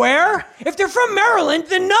off. from where? If they're from Maryland,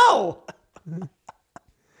 then no.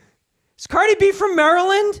 Is Cardi B from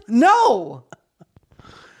Maryland? No.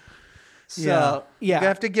 So yeah, You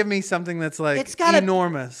have to give me something that's like It's gotta-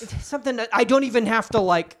 enormous. something that I don't even have to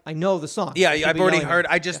like. I know the song. Yeah, People I've already yelling heard.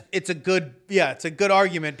 it. I just it's a good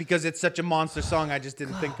argument because it's such a monster song. I just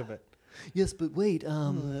didn't think of it. Yes, but wait.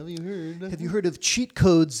 Have you heard of Cheat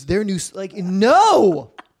Codes? Their new like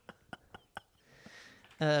no.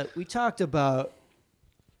 We talked about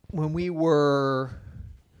when we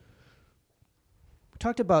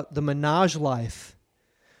talked about the Minaj life,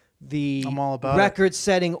 the I'm all about it.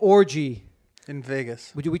 record-setting orgy. In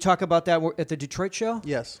Vegas. Did we talk about that at the Detroit show?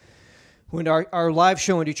 Yes. When our live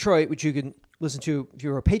show in Detroit, which you can listen to if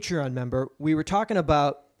you're a Patreon member, we were talking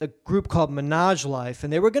about a group called Minaj Life,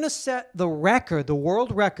 and they were going to set the record, the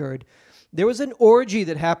world record. There was an orgy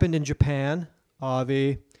that happened in Japan,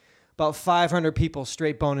 Avi, about 500 people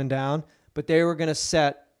straight boning down, but they were going to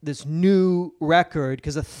set this new record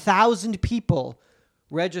because 1,000 people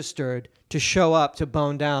registered to show up to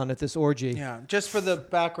bone down at this orgy. Yeah. Just for the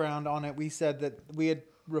background on it, we said that we had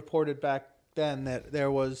reported back then that there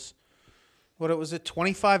was what was it?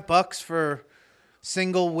 $25 for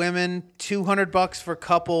single women, $200 for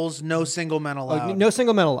couples, no single men allowed. No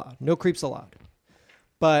single men allowed. No creeps allowed.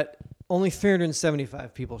 But only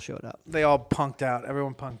 375 people showed up. They all punked out.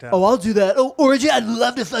 Everyone punked out. Oh, I'll do that. Oh, orgy, I'd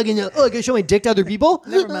love to fucking... I gotta show my dick to other people?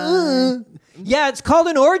 Never mind. Yeah, it's called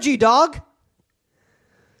an orgy, dog.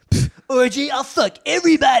 Orgy, I'll fuck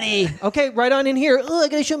everybody. Okay, right on in here. Oh, I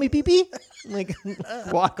gotta show me pee-pee? Like,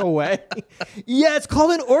 walk away. Yeah, it's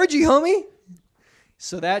called an orgy, homie.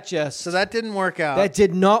 So that didn't work out. That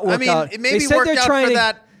did not work out. I mean, it maybe said worked they're out trying for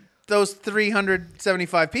to- those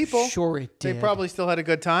 375 people. Sure it They did. probably still had a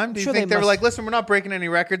good time. Do you Sure think they they were must- like, listen, we're not breaking any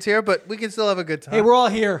records here, but we can still have a good time? Hey, we're all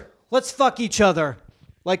here. Let's fuck each other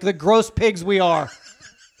like the gross pigs we are.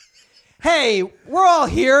 Hey, we're all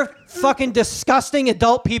here, fucking disgusting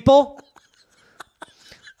adult people.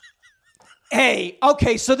 Hey,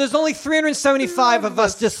 okay, so there's only 375 of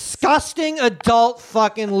us disgusting adult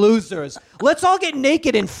fucking losers. Let's all get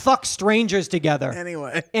naked and fuck strangers together.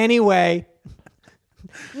 Anyway.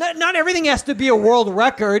 Not everything has to be a world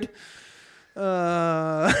record.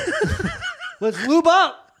 Let's lube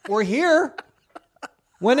up. We're here.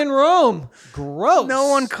 When in Rome. Gross. No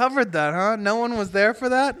one covered that, huh? No one was there for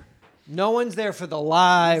that? No one's there for the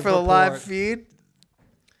live For the report. live feed?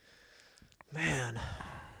 Man.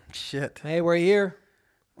 Shit. Hey, we're here.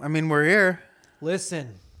 I mean, we're here.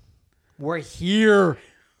 Listen. We're here.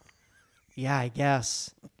 Yeah, I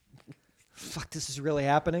guess. Fuck, this is really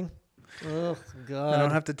happening? Oh, God. I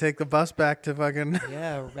don't have to take the bus back to fucking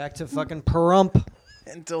Yeah, we're back to fucking Pahrump.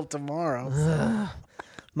 until tomorrow.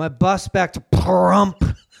 My bus back to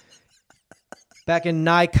Pahrump. Back in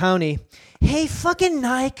Nye County. Hey, fucking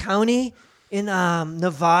Nye County in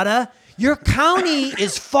Nevada. Your county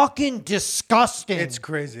is fucking disgusting. It's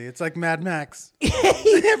crazy. It's like Mad Max.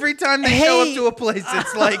 Every time they show up to a place,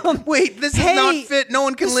 it's like, wait, this is not fit. No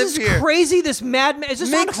one can live This here. is crazy. This Mad Max. Is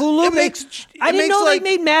this Makes- on Hulu? it makes- I it didn't makes know like-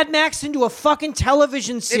 they made Mad Max into a fucking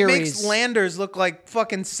television It series. makes Landers look like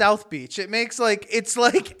fucking South Beach. It makes like, it's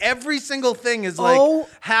like every single thing is like Oh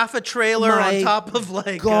half a trailer my on top of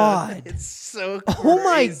like, God. it's so crazy. Oh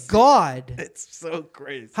my God. It's so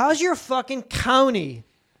crazy. How's your fucking county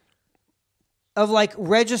of like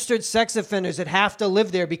registered sex offenders that have to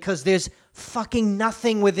live there because there's fucking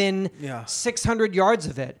nothing within 600 yards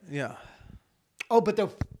of it? Yeah. Oh, but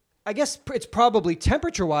I guess it's probably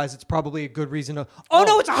temperature-wise, it's probably a good reason to... Oh,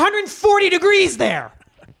 no, it's 140 degrees there.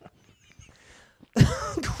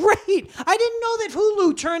 Great. I didn't know that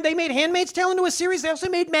Hulu they made Handmaid's Tale into a series. They also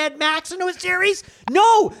made Mad Max into a series.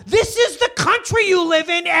 No, this is the country you live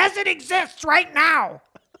in as it exists right now.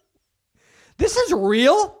 This is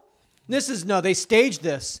real? They staged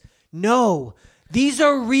this. No, these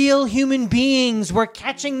are real human beings. We're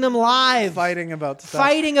catching them live. Fighting about stuff.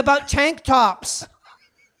 Fighting about tank tops.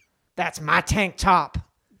 That's my tank top.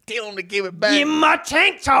 Tell him to give it back. Give my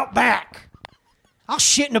tank top back. I'll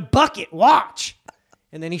shit in a bucket. Watch.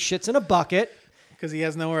 And then he shits in a bucket. Because he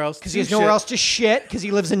has nowhere else to Because he has nowhere else to shit. Because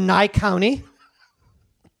he lives in Nye County.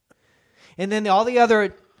 And then all the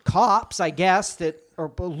other cops, I guess, that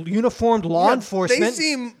are uniformed law enforcement. They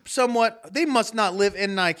seem somewhat... They must not live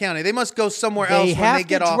in Nye County. They must go somewhere They else when have they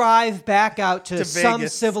get to off. drive back out to some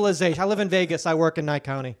Vegas. civilization. I live in Vegas. I work in Nye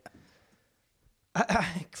County.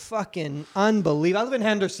 Fucking unbelievable. I live in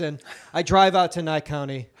Henderson. I drive out to Nye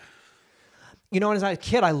County. You know, as a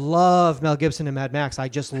kid, I loved Mel Gibson and Mad Max. I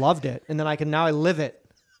just loved it. And then I live it.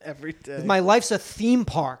 Every day. My life's a theme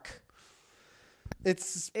park.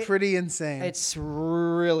 It's pretty insane. It's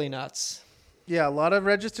really nuts. Yeah, a lot of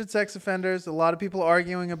registered sex offenders, a lot of people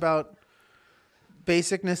arguing about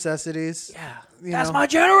basic necessities. Yeah. You That's know. my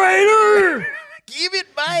generator. Give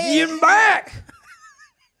it back. Give him back.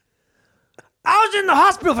 I was in the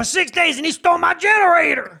hospital for 6 days and he stole my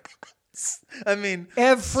generator. I mean,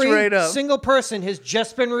 Every straight up. single person has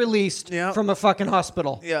just been released Yeah. from a fucking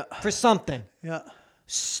hospital. Yeah. For something. Yeah,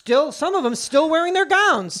 Still, some of them still wearing their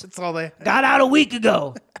gowns. that's all they... Got out a week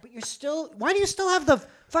ago. But you're still, why do you still have the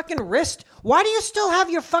fucking wrist? Why do you still have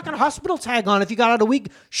your fucking hospital tag on if you got out a week?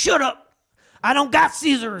 Shut up. I don't got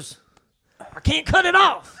scissors. I can't cut it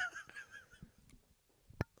off.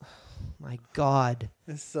 My God.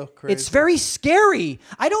 It's so crazy. It's very scary.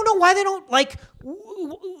 I don't know why they don't,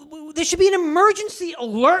 there should be an emergency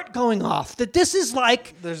alert going off that this is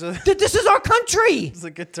like, that this is our country. It's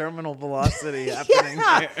like a terminal velocity happening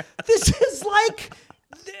Yeah, here. this is like,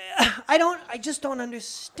 I just don't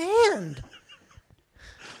understand.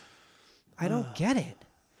 I don't get it.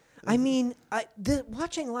 I mean,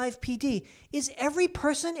 watching live PD, is every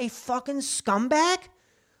person a fucking scumbag?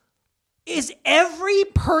 Is every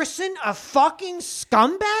person a fucking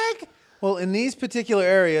scumbag? Well, in these particular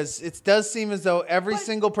areas, it does seem as though every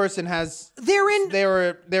single person has. They're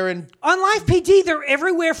in On Live PD. They're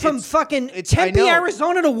everywhere from fucking I Tempe, know.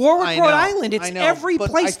 Arizona to Warwick, I Rhode know, Island. It's I know, every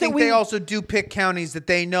but place I think that we. they also do pick counties that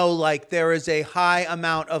they know like there is a high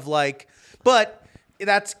amount of like, but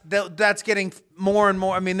that's getting more and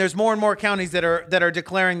more. I mean, there's more and more counties that are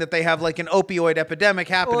declaring that they have like an opioid epidemic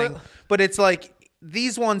happening, but it's like.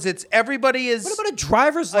 These ones, it's everybody is. What about a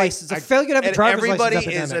driver's license? A failure to have a and driver's everybody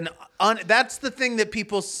license. Everybody is that's the thing that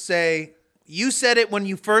people say. You said it when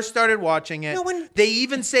you first started watching it. No, they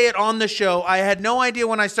even say it on the show. I had no idea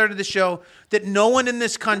when I started the show that no one in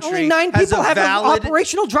this country Only 9 has people a have an valid,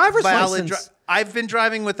 operational driver's license. I've been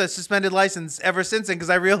driving with a suspended license ever since then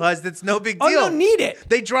because I realized it's no big deal. Oh, you don't need it.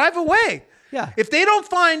 They drive away. Yeah. If they don't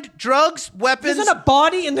find drugs, weapons, There's a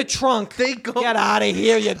body in the trunk. They go- Get out of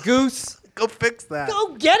here, you goose. go fix that.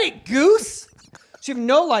 Go get it, goose. So you have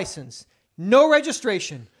no license, no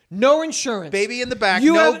registration, no insurance. Baby in the back.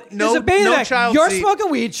 There's no a baby in the back. child You're seat. smoking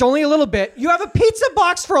weed. It's only a little bit. You have a pizza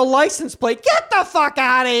box for a license plate. Get the fuck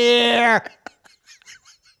out of here.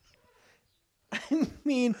 I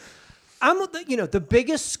mean, I'm the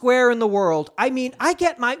biggest square in the world. I mean,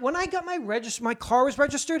 when I got my car was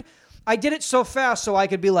registered. I did it so fast so I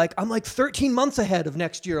could be like, I'm like 13 months ahead of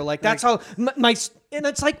next year. Like that's how and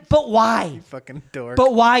it's like, but why? You fucking dork.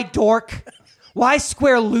 But why, dork? Why,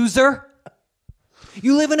 square loser?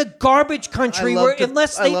 You live in a garbage country I where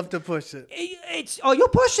love to push it. You'll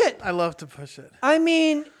push it. I love to push it. I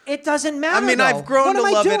mean, it doesn't matter. I mean, though. I've grown What to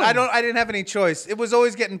am love doing? it. I didn't have any choice. It was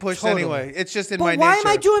always getting pushed Totally. anyway. It's just in But my why nature.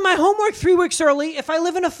 am I doing my homework 3 weeks early if I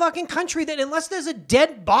live in a fucking country that unless there's a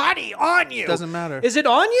dead body on you, Doesn't matter. Is it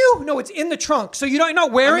on you? No, it's in the trunk. So you're not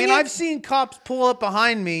I wearing mean, it. I've seen cops pull up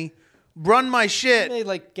behind me, run my shit, They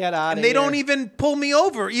like get out of and here. they don't even pull me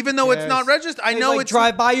over, even though it's not registered. I They, know like, it's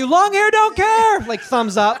drive by you. Long hair, don't care. Like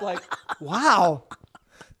thumbs up. Like wow,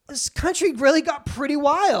 this country really got pretty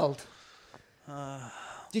wild.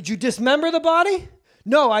 Did you dismember the body?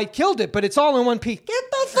 No, I killed it, but it's all in one piece. Get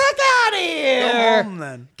the fuck out of here. Go home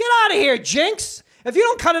then. Get out of here, Jinx. If you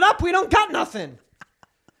don't cut it up, we don't got nothing.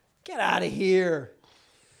 Get out of here.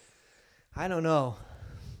 I don't know.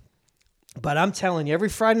 But I'm telling you, every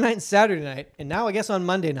Friday night and Saturday night, and now I guess on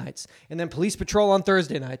Monday nights, and then Police Patrol on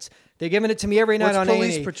Thursday nights. They're giving it to me every night What's on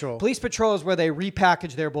Police A&E. Patrol? Police Patrol is where they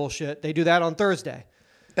repackage their bullshit. They do that on Thursday.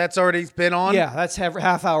 That's already been on. Yeah, that's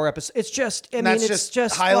half-hour episode. It's just, I mean, That's it's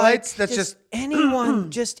just highlights? Like, That's just- anyone,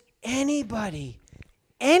 just anybody,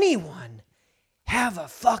 anyone have a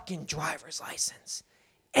fucking driver's license.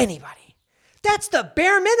 Anybody. That's the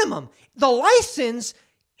bare minimum. The license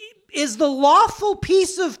is the lawful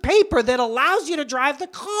piece of paper that allows you to drive the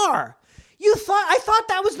car. I thought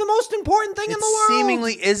that was the most important thing in the world.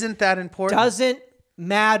 Seemingly isn't that important. Doesn't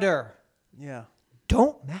matter. Yeah.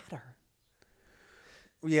 Don't matter.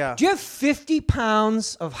 Yeah. Do you have 50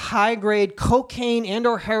 pounds of high-grade cocaine and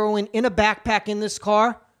or heroin in a backpack in this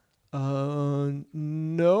car?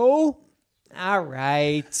 No. All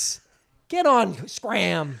right. Get on,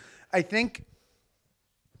 scram. I think,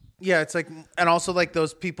 yeah, it's like, and also like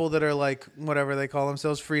those people that are like, whatever they call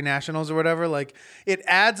themselves, free nationals or whatever, like it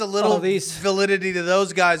adds a little validity to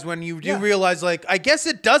those guys when you do realize, like, I guess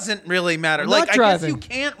it doesn't really matter. I'm like, not I driving. guess you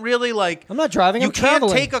can't really, like, I'm not driving, you I'm can't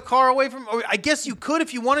traveling. take a car away from, or I guess you could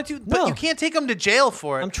if you wanted to, but No. you can't take them to jail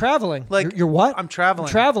for it. I'm traveling. Like, you're what? I'm traveling.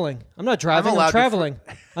 I'm traveling. I'm not driving. allowed I'm to traveling.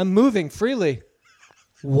 I'm moving freely.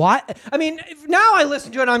 What? I mean, now I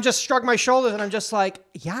listen to it and I'm just shrug my shoulders and I'm just like,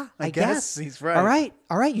 yeah, I guess. He's right. All right.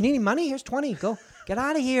 All right. You need any money? Here's 20. Go. Get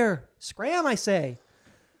out of here. Scram, I say.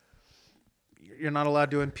 You're not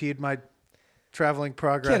allowed to impede my traveling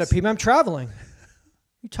progress. Can't impede me. I'm traveling. What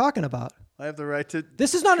are you talking about? I have the right to.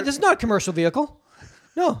 This is not a commercial vehicle.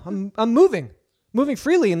 No, I'm moving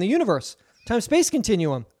freely in the universe. Time-space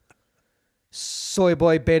continuum. Soy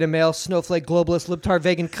boy, beta male, snowflake, globalist, libtard,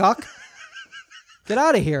 vegan, cuck. Get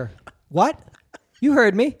out of here. What? You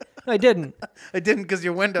heard me. No, I didn't. I didn't because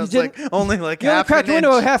your window's You like didn't? only like You only half cracked an your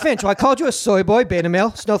window a inch. half inch. Well, I called you a soy boy, beta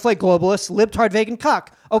male, snowflake, globalist, libtard, vegan,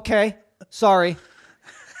 cock. Okay, sorry.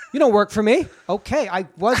 You don't work for me. Okay, I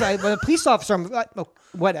was a police officer.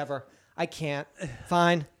 Whatever. I can't.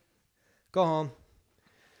 Fine. Go home.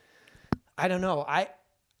 I don't know.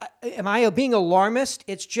 Am I being alarmist?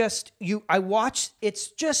 It's just I watch. It's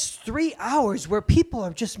just 3 hours where people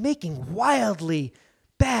are just making wildly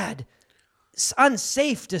bad,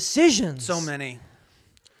 unsafe decisions. So many.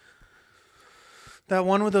 That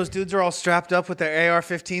one where those dudes are all strapped up with their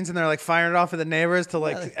AR-15s and they're like firing it off at the neighbors to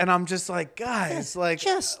like, and I'm just like, guys, like,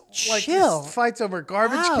 just chill. chill. Fights over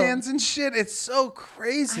garbage Wow. cans and shit. It's so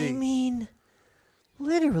crazy. I mean,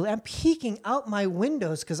 Literally, I'm peeking out my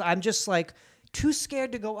windows because I'm just like too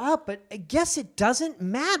scared to go out, but I guess it doesn't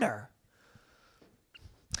matter.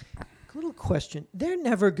 Little question. They're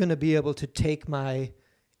never going to be able to take my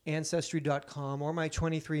Ancestry.com or my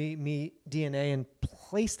 23andMe DNA and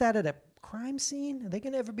place that at a crime scene? Are they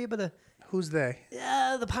going to ever be able to? Who's they?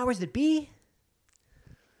 The powers that be?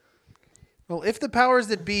 Well, if the powers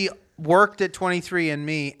that be worked at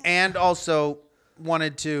 23andMe and also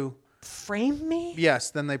wanted to, Frame me? yes,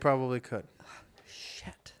 then they probably could.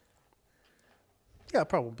 Shit. Yeah,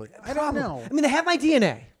 probably. I don't know. I mean, they have my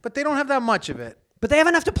DNA, But they don't have that much of it. but they have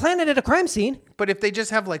enough to plant it at a crime scene. But if they just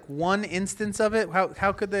have like one instance of it,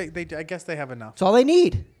 how could they I guess they have enough. That's all they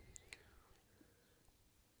need.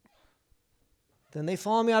 Then they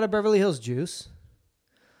follow me out of Beverly Hills Juice.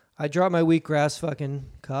 I drop my wheatgrass fucking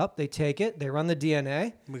cup. They take it. They run the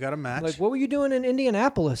DNA. We got a match Like, what were you doing in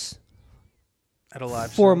Indianapolis at a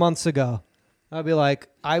live 4 show. months ago? I'd be like,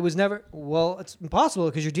 I was never. Well, it's impossible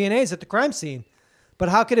because your DNA is at the crime scene. But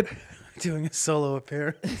how could it? Doing a solo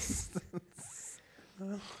appearance.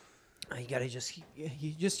 You gotta just,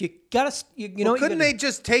 you know. Couldn't they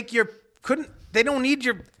just take your? They don't need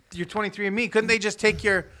your 23andMe? Couldn't they just take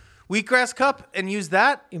your wheatgrass cup and use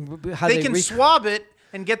that? How They can swab it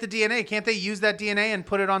and get the DNA. Can't they use that DNA and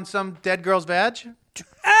put it on some dead girl's vag?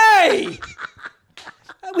 Hey!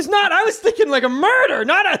 I was thinking like a murder,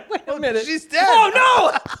 not a. Wait a minute. She's dead.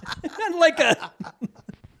 Oh no! Not like a.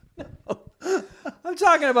 No. I'm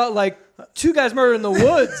talking about like two guys murdered in the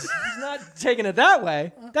woods. He's not taking it that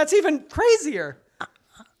way. That's even crazier.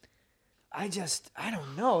 I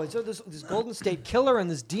don't know. It's this Golden State Killer and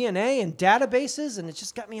this DNA and databases, and it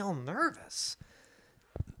just got me all nervous.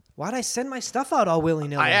 Why'd I send my stuff out all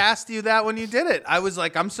willy-nilly? I asked you that when you did it. I was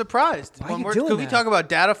like, I'm surprised. Why are you doing Could we that? talk about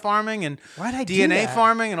data farming and Why'd I do DNA that?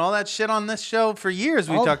 farming and all that shit on this show for years?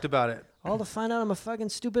 We All- talked about it. All to find out I'm a fucking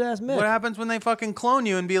stupid ass myth. What happens when they fucking clone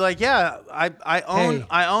you and be like, yeah, I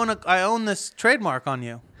own this trademark on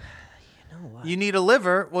you. You know what? You need a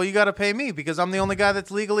liver. Well, you got to pay me because I'm the only guy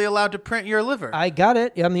that's legally allowed to print your liver. I got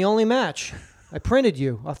it. I'm the only match. I printed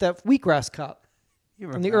you off that wheatgrass cup You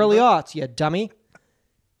from the remember. early aughts, you dummy.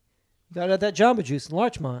 Got it at that Jamba Juice in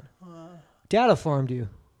Larchmont. Data farmed you.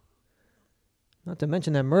 Not to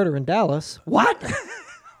mention that murder in Dallas. What?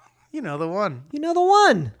 You know the one. You know the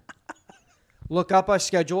one. Look up our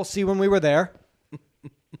schedule, see when we were there.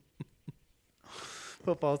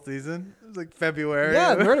 Football season. It was like February.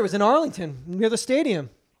 Yeah, the murder was in Arlington, near the stadium.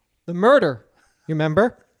 The murder. You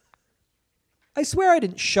remember? I swear I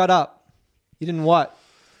didn't shut up. You didn't what?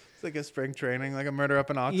 It's like a spring training, like a murder up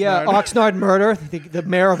in Oxnard. Yeah, Oxnard murder. The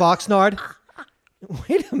mayor of Oxnard.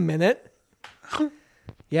 Wait a minute.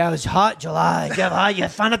 Yeah, it was hot July. You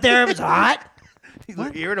had fun up there? It was hot? You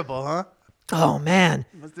look irritable, huh? Oh, man.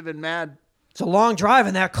 Must have been mad. It's a long drive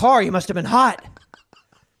in that car. You must have been hot.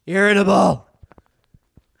 Irritable.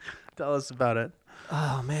 Tell us about it.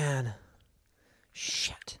 Oh, man.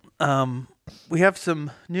 Shit. We have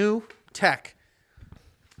some new tech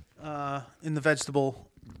in the vegetable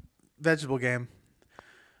game.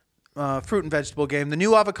 Fruit and vegetable game. The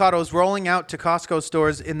new avocados rolling out to Costco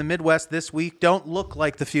stores in the Midwest this week don't look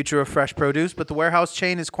like the future of fresh produce, but the warehouse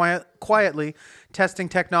chain is quietly testing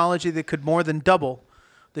technology that could more than double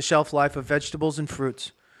the shelf life of vegetables and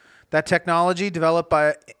fruits. That technology, developed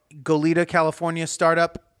by Goleta, California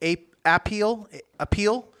startup Apeel,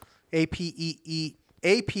 A-P-E-E-L,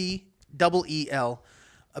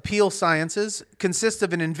 Apeel Sciences, consists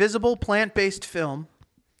of an invisible plant-based film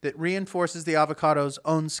that reinforces the avocado's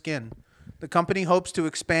own skin. The company hopes to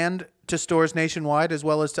expand to stores nationwide as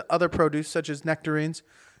well as to other produce such as nectarines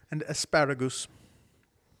and asparagus.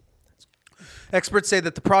 Experts say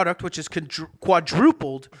that the product, which has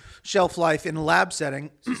quadrupled shelf life in a lab setting,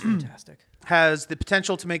 Fantastic. has the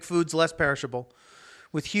potential to make foods less perishable,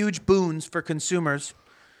 with huge boons for consumers,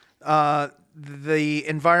 the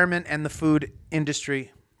environment, and the food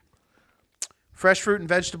industry. Fresh fruit and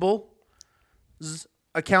vegetables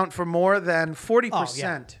account for more than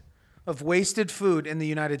 40% of wasted food in the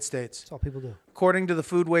United States. That's all people do. According to the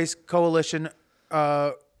Food Waste Coalition,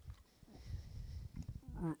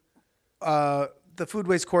 the Food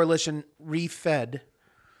Waste Coalition ReFed,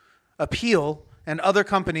 Apeel, and other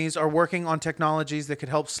companies are working on technologies that could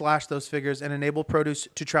help slash those figures and enable produce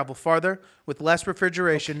to travel farther with less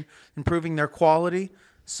refrigeration, improving their quality,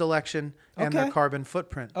 selection, and their Okay. carbon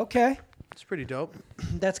footprint. Okay. It's pretty dope.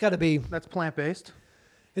 That's got to be. That's plant-based.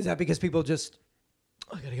 Is that because people just,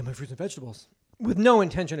 I got to get my fruits and vegetables with no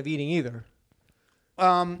intention of eating either?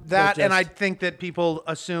 That, and I just- think that people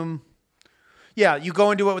assume, yeah, you go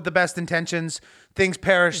into it with the best intentions. Things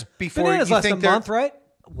perish before Bananas you last think a they're... month, right?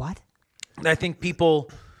 What? I think people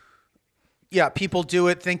do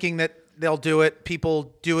it thinking that they'll do it.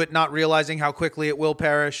 People do it not realizing how quickly it will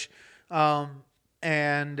perish.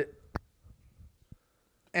 And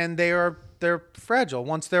they're fragile.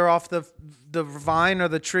 Once they're off the vine or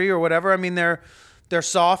the tree or whatever, I mean, they're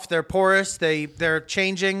soft, they're porous, they're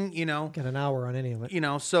changing, you know. Get an hour on any of it. You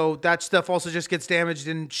know, so that stuff also just gets damaged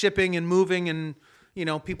in shipping and moving and, you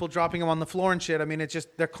know, people dropping them on the floor and shit. I mean,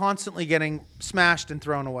 they're constantly getting smashed and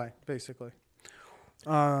thrown away, basically.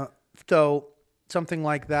 So something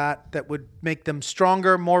like that would make them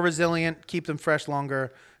stronger, more resilient, keep them fresh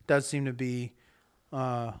longer, does seem to be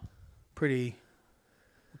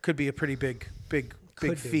could be a pretty big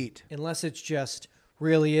feat. Unless it's just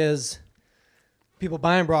really is people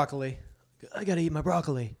buying broccoli. I got to eat my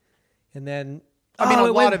broccoli. And then, I mean,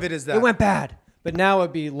 a lot of it is that. It went bad. But now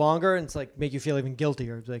it'd be longer and it's like make you feel even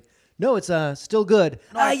guiltier. It's like, no, it's still good.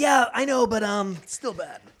 Yeah, I know, but It's still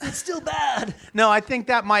bad. it's still bad. No, I think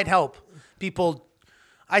that might help people.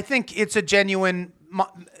 I think it's a genuine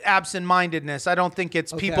absent-mindedness. I don't think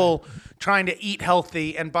it's people trying to eat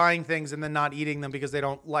healthy and buying things and then not eating them because they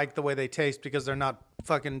don't like the way they taste because they're not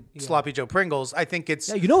fucking sloppy Joe Pringles. I think it's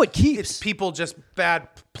You know what keeps? it's people just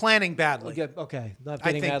planning badly. Okay, not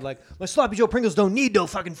getting think- mad like, my sloppy Joe Pringles don't need no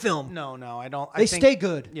fucking film. No, I don't. They stay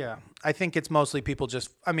good. Yeah, I think it's mostly people just.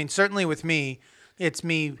 I mean, certainly with me, it's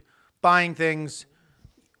me buying things,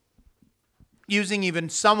 using even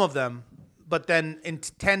some of them, but then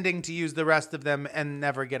intending to use the rest of them and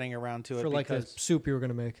never getting around to it For like a because soup you were going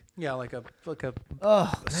to make. yeah, like a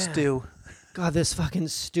Oh, stew. God, this fucking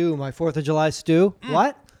stew, my 4th of July stew.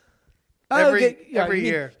 What? Every you mean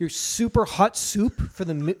year. Your super hot soup for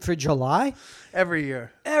July? Every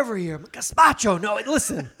year. Every year. Gazpacho. No,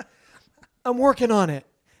 listen. I'm working on it.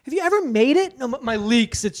 Have you ever made it? No, my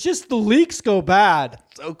leeks. It's just the leeks go bad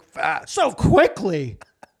So fast. so quickly.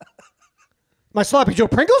 My sloppy Joe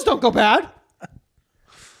Pringles don't go bad.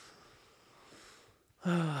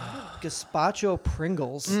 Gazpacho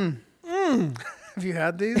Pringles. Have you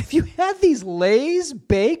had these? Have you had these Lay's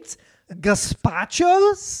baked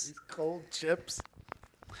gazpachos? Cold chips.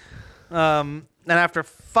 And after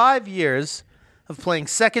 5 years of playing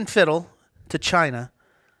second fiddle to China,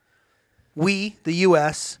 we, the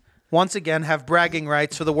U.S., once again have bragging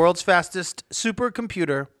rights for the world's fastest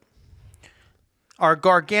supercomputer, our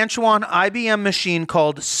gargantuan IBM machine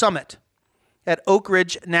called Summit at Oak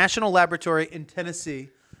Ridge National Laboratory in Tennessee.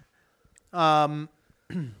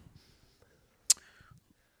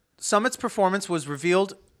 Summit's performance was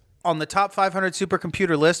revealed on the top 500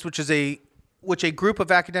 supercomputer list, which a group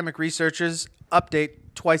of academic researchers update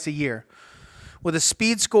twice a year. With a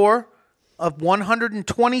speed score of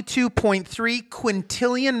 122.3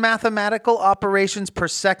 quintillion mathematical operations per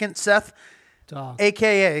second, Seth, Dog.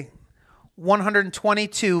 a.k.a.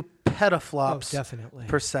 122 petaflops definitely.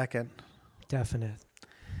 per second. Definite.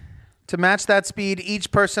 To match that speed,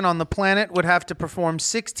 each person on the planet would have to perform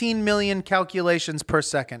 16 million calculations per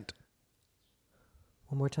second.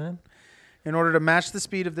 One more time. In order to match the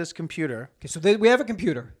speed of this computer, Okay, so we have a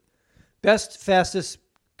computer. Best, fastest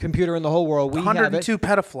computer in the whole world. We have 102 it.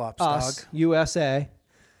 petaflops, Us, dog. USA.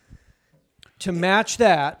 To match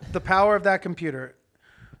that, The power of that computer,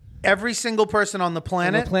 every single person on the on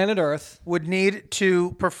planet the planet Earth, would need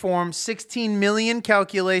to perform 16 million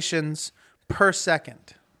calculations per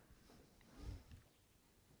second.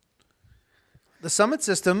 The Summit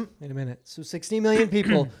system, wait a minute. So 16 million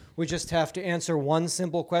people would just have to answer one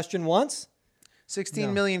simple question once?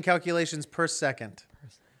 16 million calculations per second.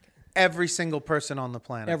 Every single person on the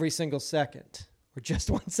planet. Every single second. Or just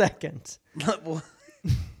 1 second. Well,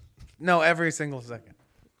 no, every single second.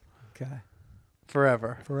 Okay.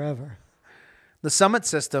 Forever. Forever. The Summit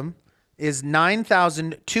system is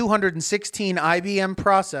 9,216 IBM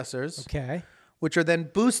processors, Okay. which are then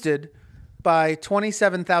boosted by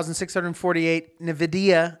 27,648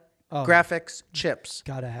 NVIDIA graphics chips.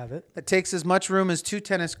 Gotta have it. It takes as much room as 2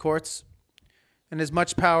 tennis courts and as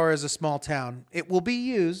much power as a small town. It will be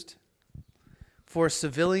used for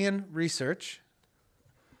civilian research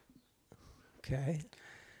Okay.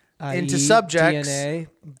 into i.e. subjects DNA.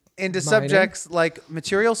 into mining. subjects like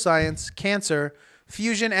material science, cancer,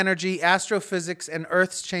 fusion energy, astrophysics, and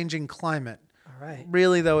Earth's changing climate. All right.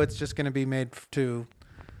 Really, though, it's just going to be made to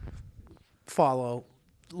follow,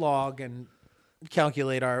 log, and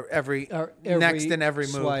calculate our every next and every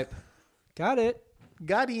move. swipe. Got it.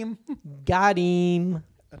 Got him. Got him.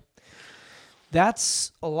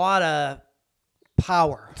 That's a lot of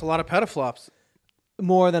power. It's a lot of petaflops.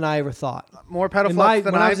 More than I ever thought. More petaflops When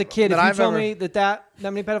than I was a kid, if you I've told ever, me that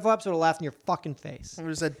many petaflops, I would have laughed in your fucking face. I would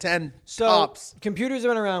have said 10 So tops. computers have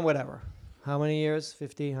been around, whatever. How many years?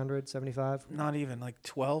 50, 100, 75? Not even like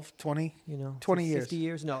 12, 20. You know, 20 years. 50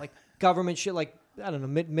 years? No, like government shit, like, I don't know,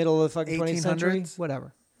 middle of the fucking 20th century? 1800s?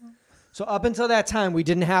 Whatever. So up until that time, we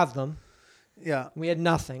didn't have them. Yeah, We had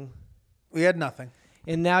nothing. we had nothing.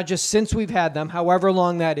 And now just since we've had them, however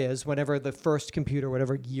long that is, whenever the first computer,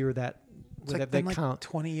 whatever year that It's that like they been count,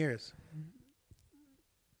 like 20 years.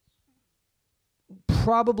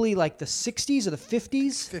 probably like the 60s or the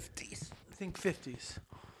 50s. 50s. I think 50s.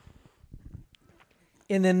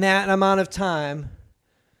 And in that amount of time,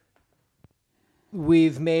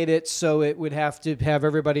 we've made it so it would have to have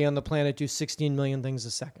everybody on the planet do 16 million things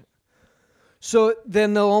a second. So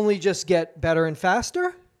then they'll only just get better and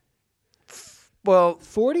faster? Well,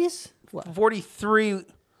 40s? What? 43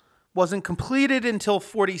 wasn't completed until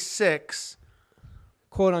 46.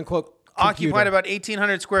 Quote unquote. Occupied about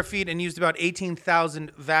 1,800 square feet and used about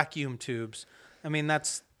 18,000 vacuum tubes. I mean,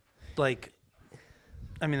 that's like,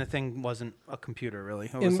 I mean, the thing wasn't a computer really.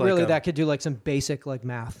 It was And like really, a- that could do like some basic like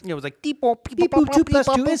math. It was like Beep, boop, 2 plus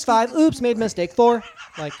 2 is 5. Oops, made a mistake. 4.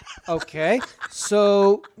 Like, okay.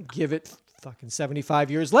 So give it fucking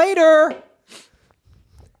 75 years later.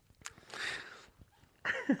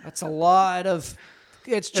 That's a lot of,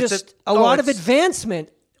 it's just a lot of advancement.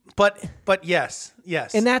 But yes.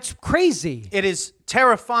 And that's crazy. It is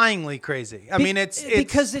terrifyingly crazy. I mean, it's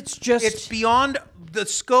because it's just, it's beyond the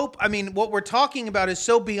scope. I mean, what we're talking about is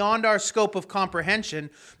so beyond our scope of comprehension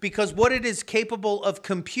because what it is capable of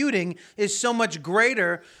computing is so much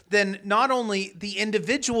greater than not only the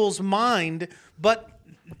individual's mind, but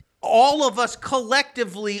all of us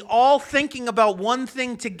collectively, all thinking about one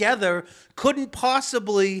thing together, couldn't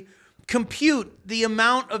possibly compute the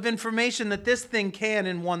amount of information that this thing can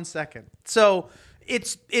in 1 second. So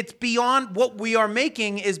it's beyond what we are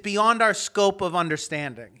making is beyond our scope of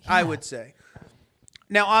understanding, I would say.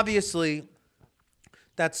 Now, obviously,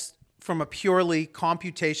 that's from a purely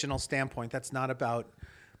computational standpoint. That's not about,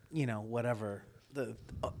 whatever, the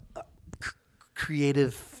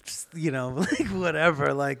creative, like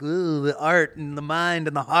whatever, like the art and the mind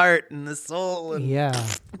and the heart and the soul. And yeah.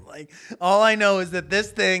 like, all I know is that this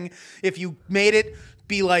thing, if you made it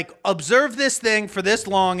be like, observe this thing for this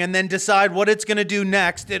long and then decide what it's going to do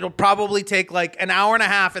next, it'll probably take like an hour and a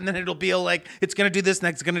half and then it'll be like, it's going to do this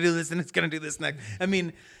next, it's going to do this, and it's going to do this next. I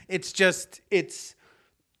mean, it's just, it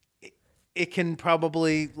can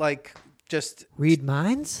probably like just Read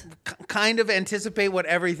minds? kind of anticipate what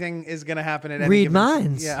everything is going to happen at any Read given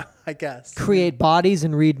minds. Yeah, I guess. Create bodies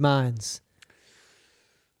and read minds.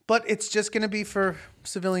 But it's just going to be for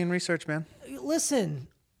civilian research, man. Listen,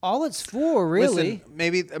 all it's for, really. Listen,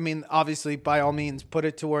 maybe, I mean, obviously, by all means, put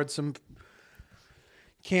it towards some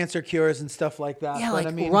cancer cures and stuff like that. Yeah, but like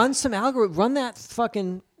I mean, run some algorithm,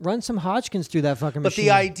 run some Hodgkins through that fucking but machine.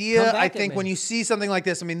 the idea, Come I back at think, me. when you see something like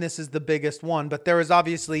this, I mean, this is the biggest one, but there is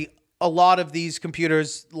obviously a lot of these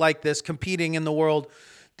computers like this competing in the world.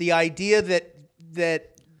 The idea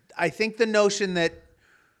that I think the notion that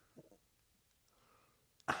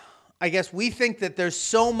I guess we think that there's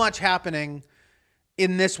so much happening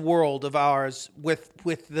in this world of ours with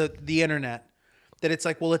the internet that it's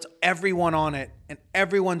like, well, it's everyone on it and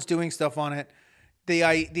everyone's doing stuff on it. The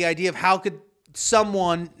idea of how could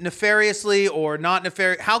someone nefariously or not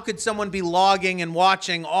nefarious, how could someone be logging and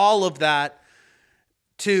watching all of that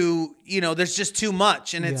to, there's just too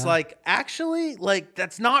much. And it's Yeah. like, actually, like,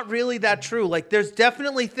 that's not really that true. Like, there's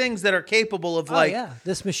definitely things that are capable of Oh, yeah.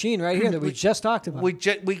 This machine right here that we just talked about. we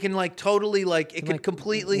can like totally like, it can Like,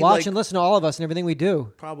 completely watch like, and listen to all of us and everything we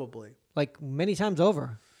do, probably. like many times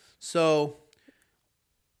over. So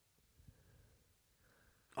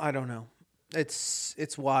I don't know. It's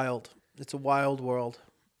wild. It's a wild world.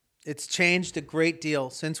 It's changed a great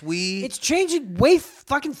deal since we. It's changing way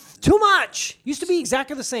fucking too much. Used to be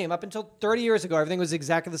exactly the same up until 30 years ago. Everything was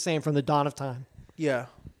exactly the same from the dawn of time. Yeah,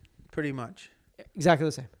 pretty much. Exactly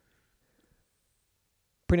the same.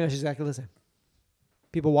 Pretty much exactly the same.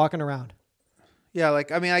 People walking around. Yeah,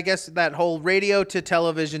 like, I mean, I guess that whole radio to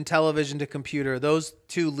television, television to computer, those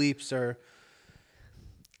two leaps are.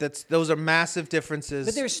 Those are massive differences.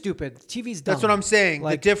 But they're stupid. TV's dumb. That's what I'm saying.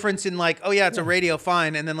 Like- the difference in like, oh yeah, it's a radio,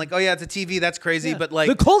 fine, and then like, oh yeah, it's a TV, that's crazy. Yeah. But like,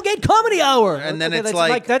 the Colgate Comedy Hour. And then Okay, it's that's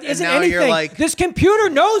like- that and isn't now you're anything. like- This computer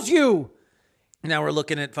knows you. now we're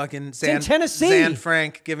looking at fucking in Zan Tennessee.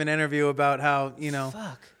 Frank give an interview about how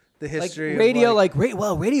Fuck. the Like history radio,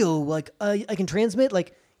 of radio, like I can transmit.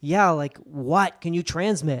 Like, yeah, like what can you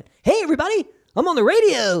transmit? Hey, everybody, I'm on the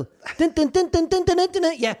radio. Dun, dun, dun, dun, dun, dun, dun,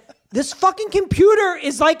 dun. Yeah, this fucking computer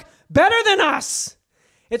is like better than us.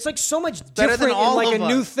 It's like so much better than different all and like of a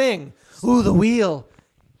new us. thing. Ooh, the wheel.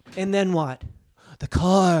 And then what? The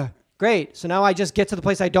car. Great. So now I just get to the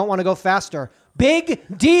place I don't want to go faster. Big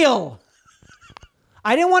deal.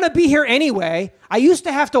 I didn't want to be here anyway. I used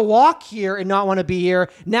to have to walk here and not want to be here.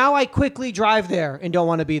 Now I quickly drive there and don't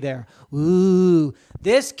want to be there. Ooh,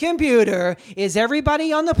 this computer is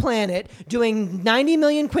everybody on the planet doing 90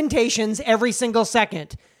 million quintations every single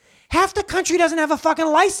second. Half the country doesn't have a fucking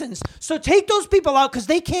license. So take those people out because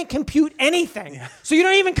they can't compute anything. Yeah. So you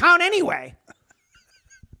don't even count anyway.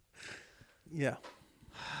 Yeah.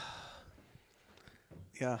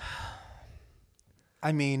 Yeah.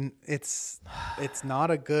 I mean, it's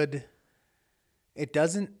not a good. It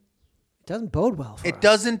doesn't bode well for us. It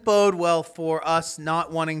doesn't bode well for us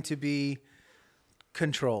not wanting to be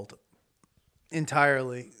controlled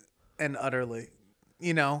entirely and utterly.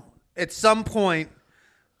 You know, at some point,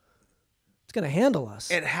 it's going to handle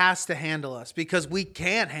us. It has to handle us because we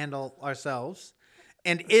can't handle ourselves.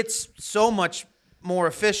 And it's so much more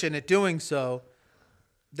efficient at doing so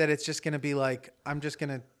that it's just going to be like,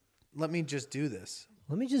 let me just do this.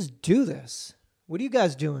 Let me just do this. What are you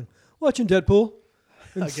guys doing? Watching Deadpool?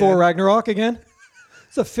 And Thor Ragnarok again?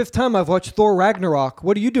 It's the 5th time I've watched Thor Ragnarok.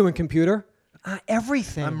 What are you doing, computer?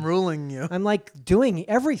 Everything. I'm ruling you. I'm like doing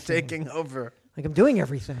everything. Taking over. Like I'm doing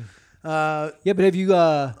everything. Yeah, but have you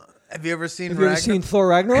ever seen Thor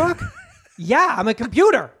Ragnarok? Yeah, I'm a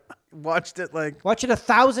computer. Watched it Watch it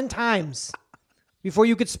 1,000 times before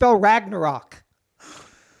you could spell Ragnarok.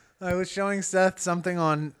 I was showing Seth something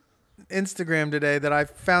on Instagram today that I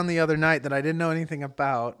found the other night that I didn't know anything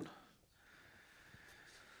about.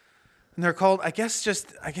 And they're called, I guess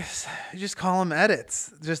you just call them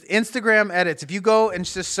edits. Just Instagram edits. If you go and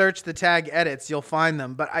just search the tag edits, you'll find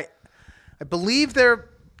them. But I believe they're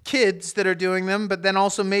kids that are doing them, but then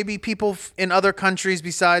also maybe people in other countries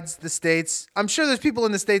besides the States. I'm sure there's people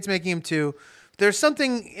in the States making them too. There's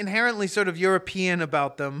something inherently sort of European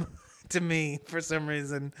about them to me for some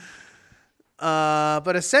reason.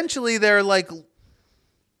 But essentially they're like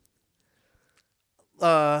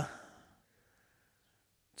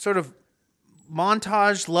sort of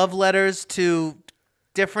montage love letters to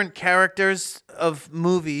different characters of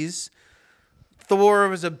movies. Thor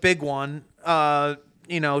was a big one.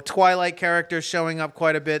 Twilight characters showing up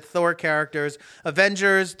quite a bit. Thor characters,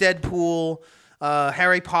 Avengers, Deadpool,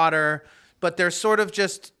 Harry Potter. But they're sort of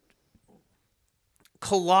just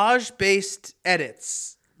collage-based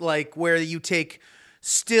edits, like where you take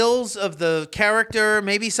stills of the character,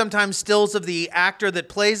 maybe sometimes stills of the actor that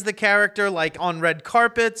plays the character, like on red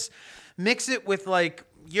carpets, mix it with like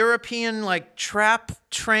European like trap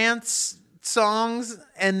trance songs,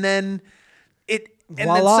 and then then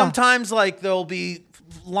sometimes like there'll be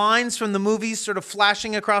lines from the movies sort of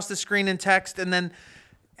flashing across the screen in text, and then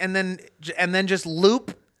just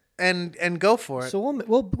loop and go for it. So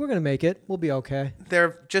we're gonna make it. We'll be okay.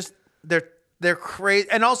 They're crazy,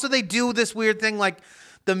 and also they do this weird thing like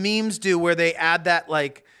the memes do, where they add that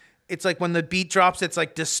like it's like when the beat drops, it's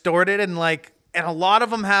like distorted and a lot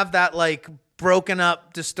of them have that like broken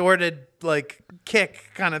up, distorted like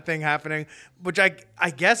kick kind of thing happening, which I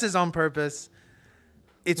guess is on purpose.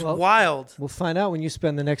 It's wild. We'll find out when you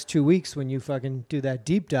spend the next 2 weeks when you fucking do that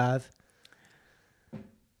deep dive.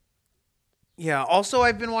 Yeah. Also,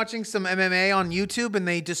 I've been watching some MMA on YouTube, and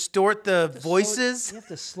they distort the voices. You have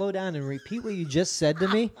to slow down and repeat what you just said to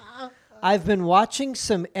me. I've been watching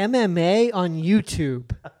some MMA on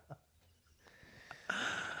YouTube.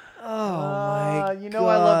 Oh my God. I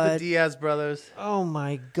love the Diaz brothers. Oh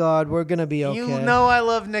my God, we're gonna be okay. You know I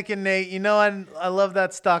love Nick and Nate. You know I love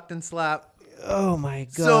that Stockton slap. Oh my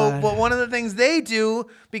God. So, but one of the things they do,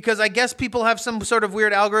 because I guess people have some sort of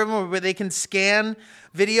weird algorithm where they can scan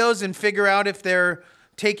videos and figure out if they're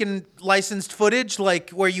taking licensed footage,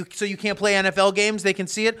 like so you can't play NFL games, they can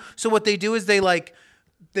see it. So what they do is they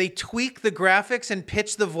tweak the graphics and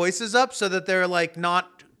pitch the voices up so that they're like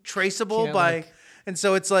not traceable and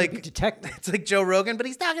so it's like it's like Joe Rogan, but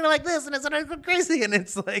he's talking like this, and it's crazy, and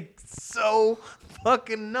it's like so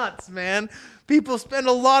fucking nuts, man. People spend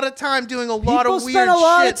a lot of time doing a lot of weird shit. People spend a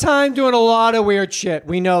lot of time doing a lot of weird shit.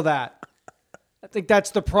 We know that. I think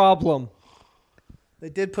that's the problem.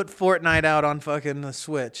 They did put Fortnite out on fucking the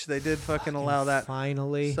Switch. They did fucking allow that.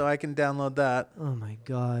 Finally. So I can download that. Oh my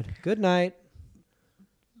God. Good night.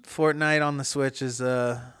 Fortnite on the Switch is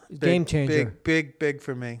a game changer. Big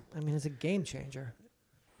for me. I mean, it's a game changer.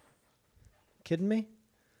 Kidding me?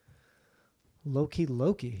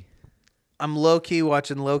 Loki. I'm low-key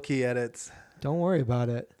watching Loki edits. Don't worry about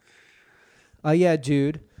it. Yeah,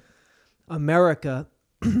 dude. America,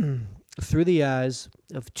 through the eyes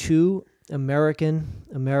of two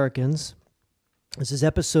Americans. This is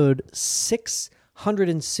episode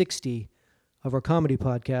 660 of our comedy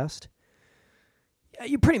podcast.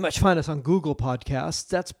 You pretty much find us on Google Podcasts.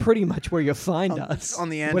 That's pretty much where you'll find us. On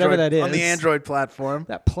the Android, whatever that is. on the Android platform.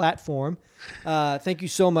 That platform. Thank you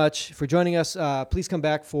so much for joining us. Please come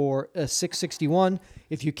back for 661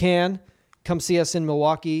 if you can. Come see us in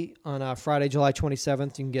Milwaukee on Friday, July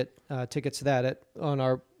 27th. You can get tickets to that on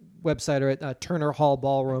our website or at Turner Hall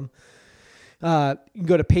Ballroom. You can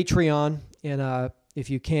go to Patreon, and if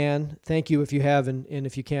you can, thank you if you have, and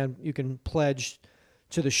if you can pledge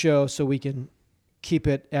to the show so we can keep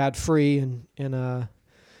it ad-free and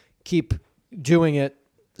keep doing it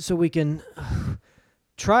so we can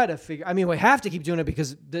try to figure... I mean, we have to keep doing it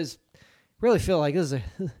because there's... really feel like this is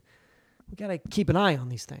we got to keep an eye on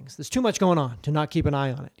these things. There's too much going on to not keep an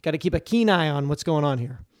eye on it. Got to keep a keen eye on what's going on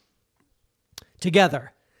here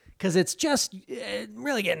together, because it's just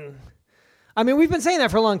really getting... I mean, we've been saying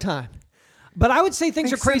that for a long time, but I would say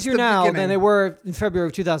things are crazier now than they were in February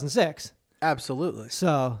of 2006. Absolutely.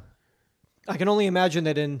 So I can only imagine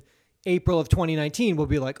that in April of 2019, we'll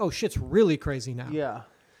be like, oh, shit's really crazy now. Yeah.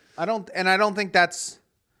 I don't think that's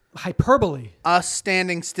hyperbole. Us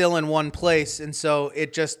standing still in one place. And so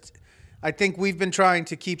it just, I think we've been trying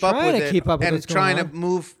to keep up with it and trying to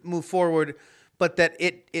move forward, but that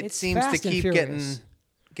it seems to keep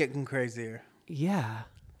getting crazier. Yeah.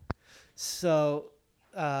 So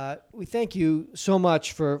we thank you so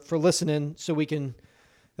much for listening. So we can,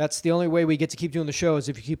 that's the only way we get to keep doing the show is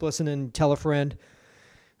if you keep listening, tell a friend.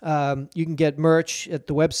 You can get merch at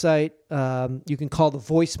the website. You can call the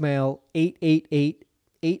voicemail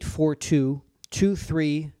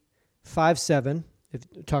 888-842-2357.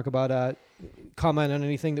 If talk about comment on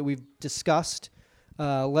anything that we've discussed.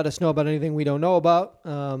 Let us know about anything we don't know about.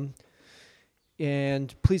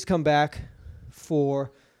 And please come back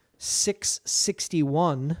for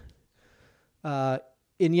 661. And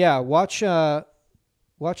yeah, watch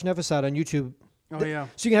Nepheside on YouTube. Oh yeah.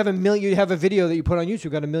 So you can have you have a video that you put on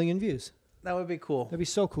YouTube got 1 million views. That would be cool. That'd be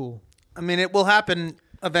so cool. I mean, it will happen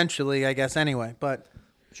eventually, I guess, anyway, but...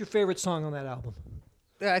 What's your favorite song on that album?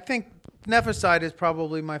 Yeah, I think Nepheside is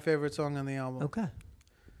probably my favorite song on the album. Okay.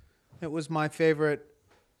 It was my favorite...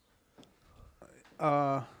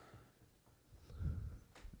 yeah,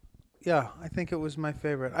 I think it was my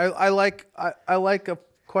favorite. I like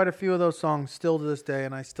quite a few of those songs still to this day,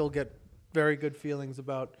 and I still get very good feelings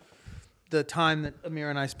about the time that Amir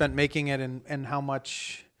and I spent making it and how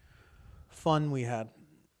much fun we had.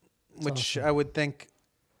 That's which awesome.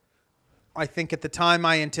 I think at the time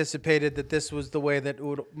I anticipated that this was the way that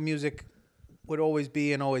music would always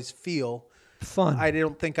be and always feel. Fun. I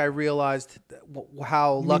don't think I realized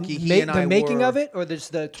how lucky he and I were. The making of it, or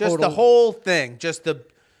just the total? Just the whole thing. Just the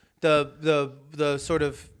sort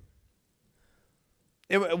of.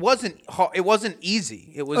 It wasn't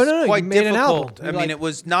easy. It was quite difficult. I mean, it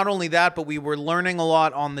was not only that, but we were learning a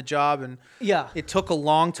lot on the job, and it took a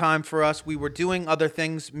long time for us. We were doing other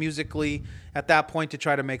things musically at that point to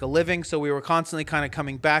try to make a living, so we were constantly kind of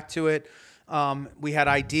coming back to it. We had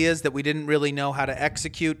ideas that we didn't really know how to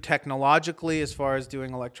execute technologically as far as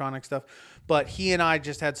doing electronic stuff, but he and I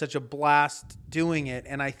just had such a blast doing it,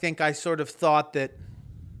 and I think I sort of thought that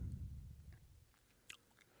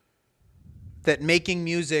making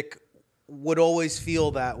music would always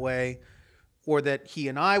feel that way, or that he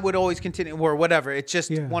and I would always continue, or whatever. It's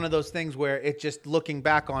just one of those things where it just, looking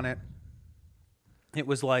back on it, it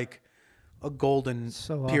was like a golden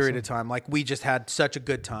period of time. Like, we just had such a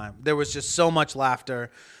good time. There was just so much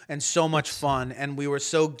laughter and so much fun, and we were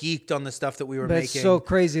so geeked on the stuff that we were making. It's so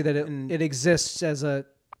crazy that it exists as a...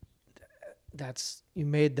 You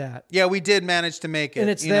made that. Yeah, we did manage to make it.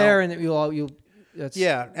 And it's there, and you'll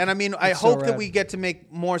and I mean, I hope that we get to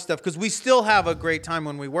make more stuff, because we still have a great time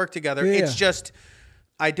when we work together. Yeah. It's just,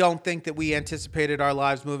 I don't think that we anticipated our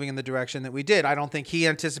lives moving in the direction that we did. I don't think he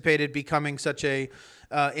anticipated becoming such a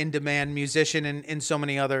in-demand musician in so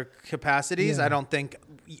many other capacities. I don't think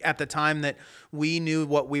at the time that we knew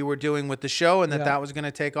what we were doing with the show and that was going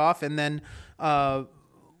to take off. And then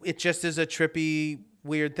it just is a trippy,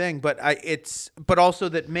 weird thing. But also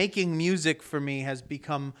that making music for me has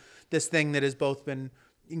become this thing that has both been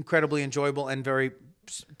incredibly enjoyable and very,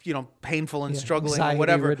 painful and struggling or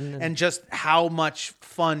whatever. And just how much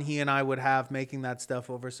fun he and I would have making that stuff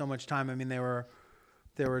over so much time. I mean, there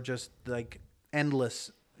were just like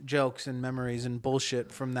endless jokes and memories and bullshit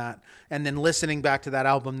from that. And then listening back to that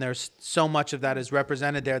album, there's so much of that is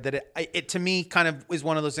represented there that it to me kind of is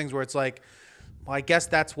one of those things where it's like, well, I guess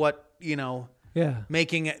that's what,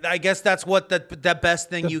 making it. I guess that's what the best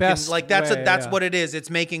thing you can like. That's what it is. It's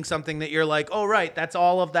making something that you're like, oh right, that's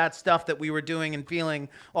all of that stuff that we were doing and feeling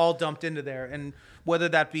all dumped into there. And whether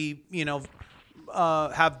that be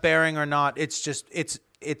have bearing or not, it's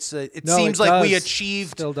it No, seems it like we does.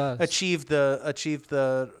 achieved Still does. achieved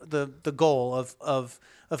the goal of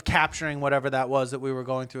capturing whatever that was that we were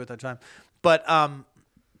going through at that time.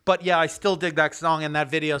 But yeah, I still dig that song, and that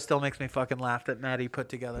video still makes me fucking laugh that Maddie put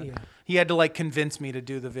together. Yeah. He had to like convince me to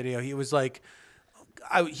do the video. He was like,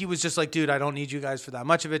 he was just like, dude, I don't need you guys for that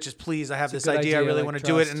much of it. Just please, I have It's this a good idea. I idea, really like, want to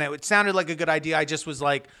do it. trust. And it sounded like a good idea. I just was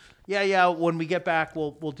like, yeah, when we get back,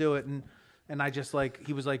 we'll do it. And I just like,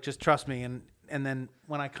 he was like, just trust me. And then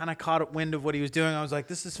when I kind of caught wind of what he was doing, I was like,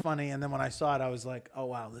 this is funny. And then when I saw it, I was like, oh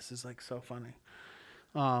wow, this is like so funny.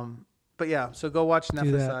 But yeah, so go watch Do that.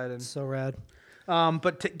 Nephicide. It's so rad.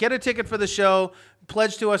 But get a ticket for the show.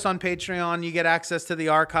 Pledge to us on Patreon. You get access to the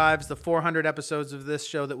archives, the 400 episodes of this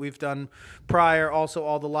show that we've done prior. Also,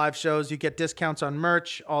 all the live shows. You get discounts on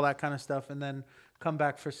merch, all that kind of stuff. And then come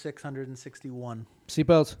back for 661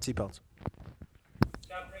 Seatbelts. seatbelts.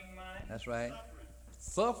 That's right.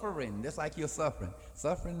 Suffering, just like you're suffering.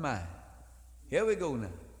 Suffering mind. Here we go now.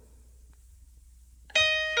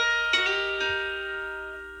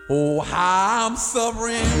 Oh, how I'm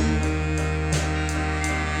suffering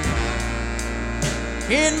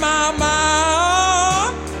in my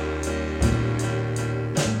mind.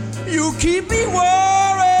 You keep me worried,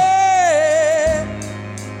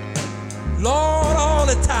 Lord, all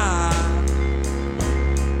the time.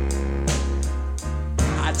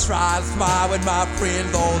 I try to smile with my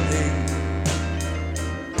friends all day,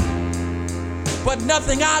 but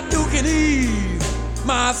nothing I do can ease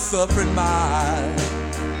my suffering mind.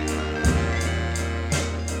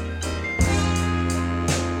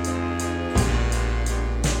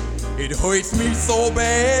 It hurts me so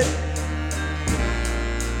bad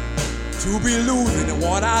to be losing the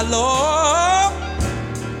one I love.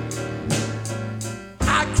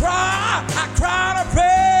 I cry to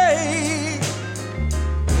pray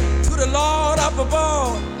to the Lord up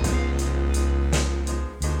above.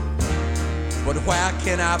 But where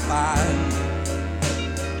can I find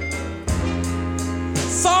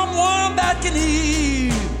someone that can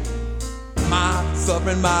ease my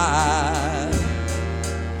suffering mind?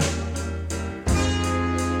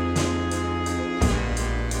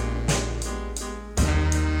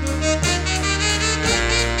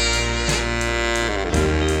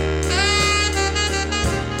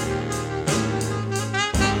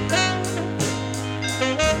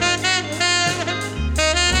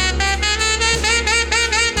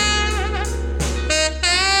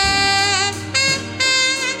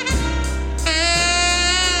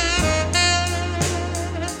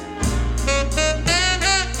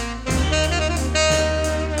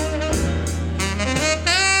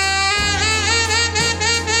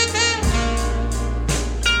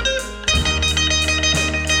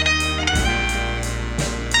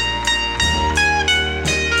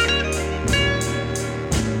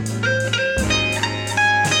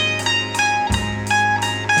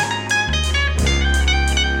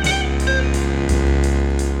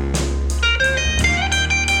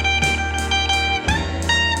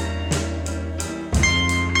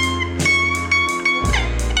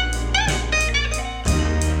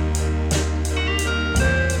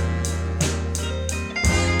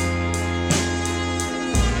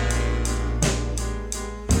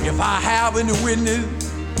 If I have any witness,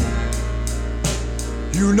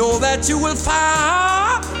 you know that you will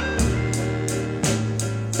find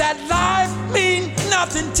that life means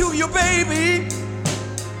nothing to you, baby.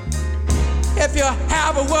 If you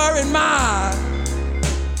have a worried mind,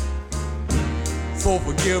 so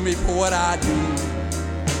forgive me for what I do.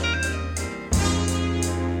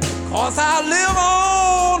 'Cause I live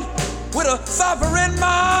on with a suffering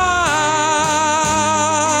mind.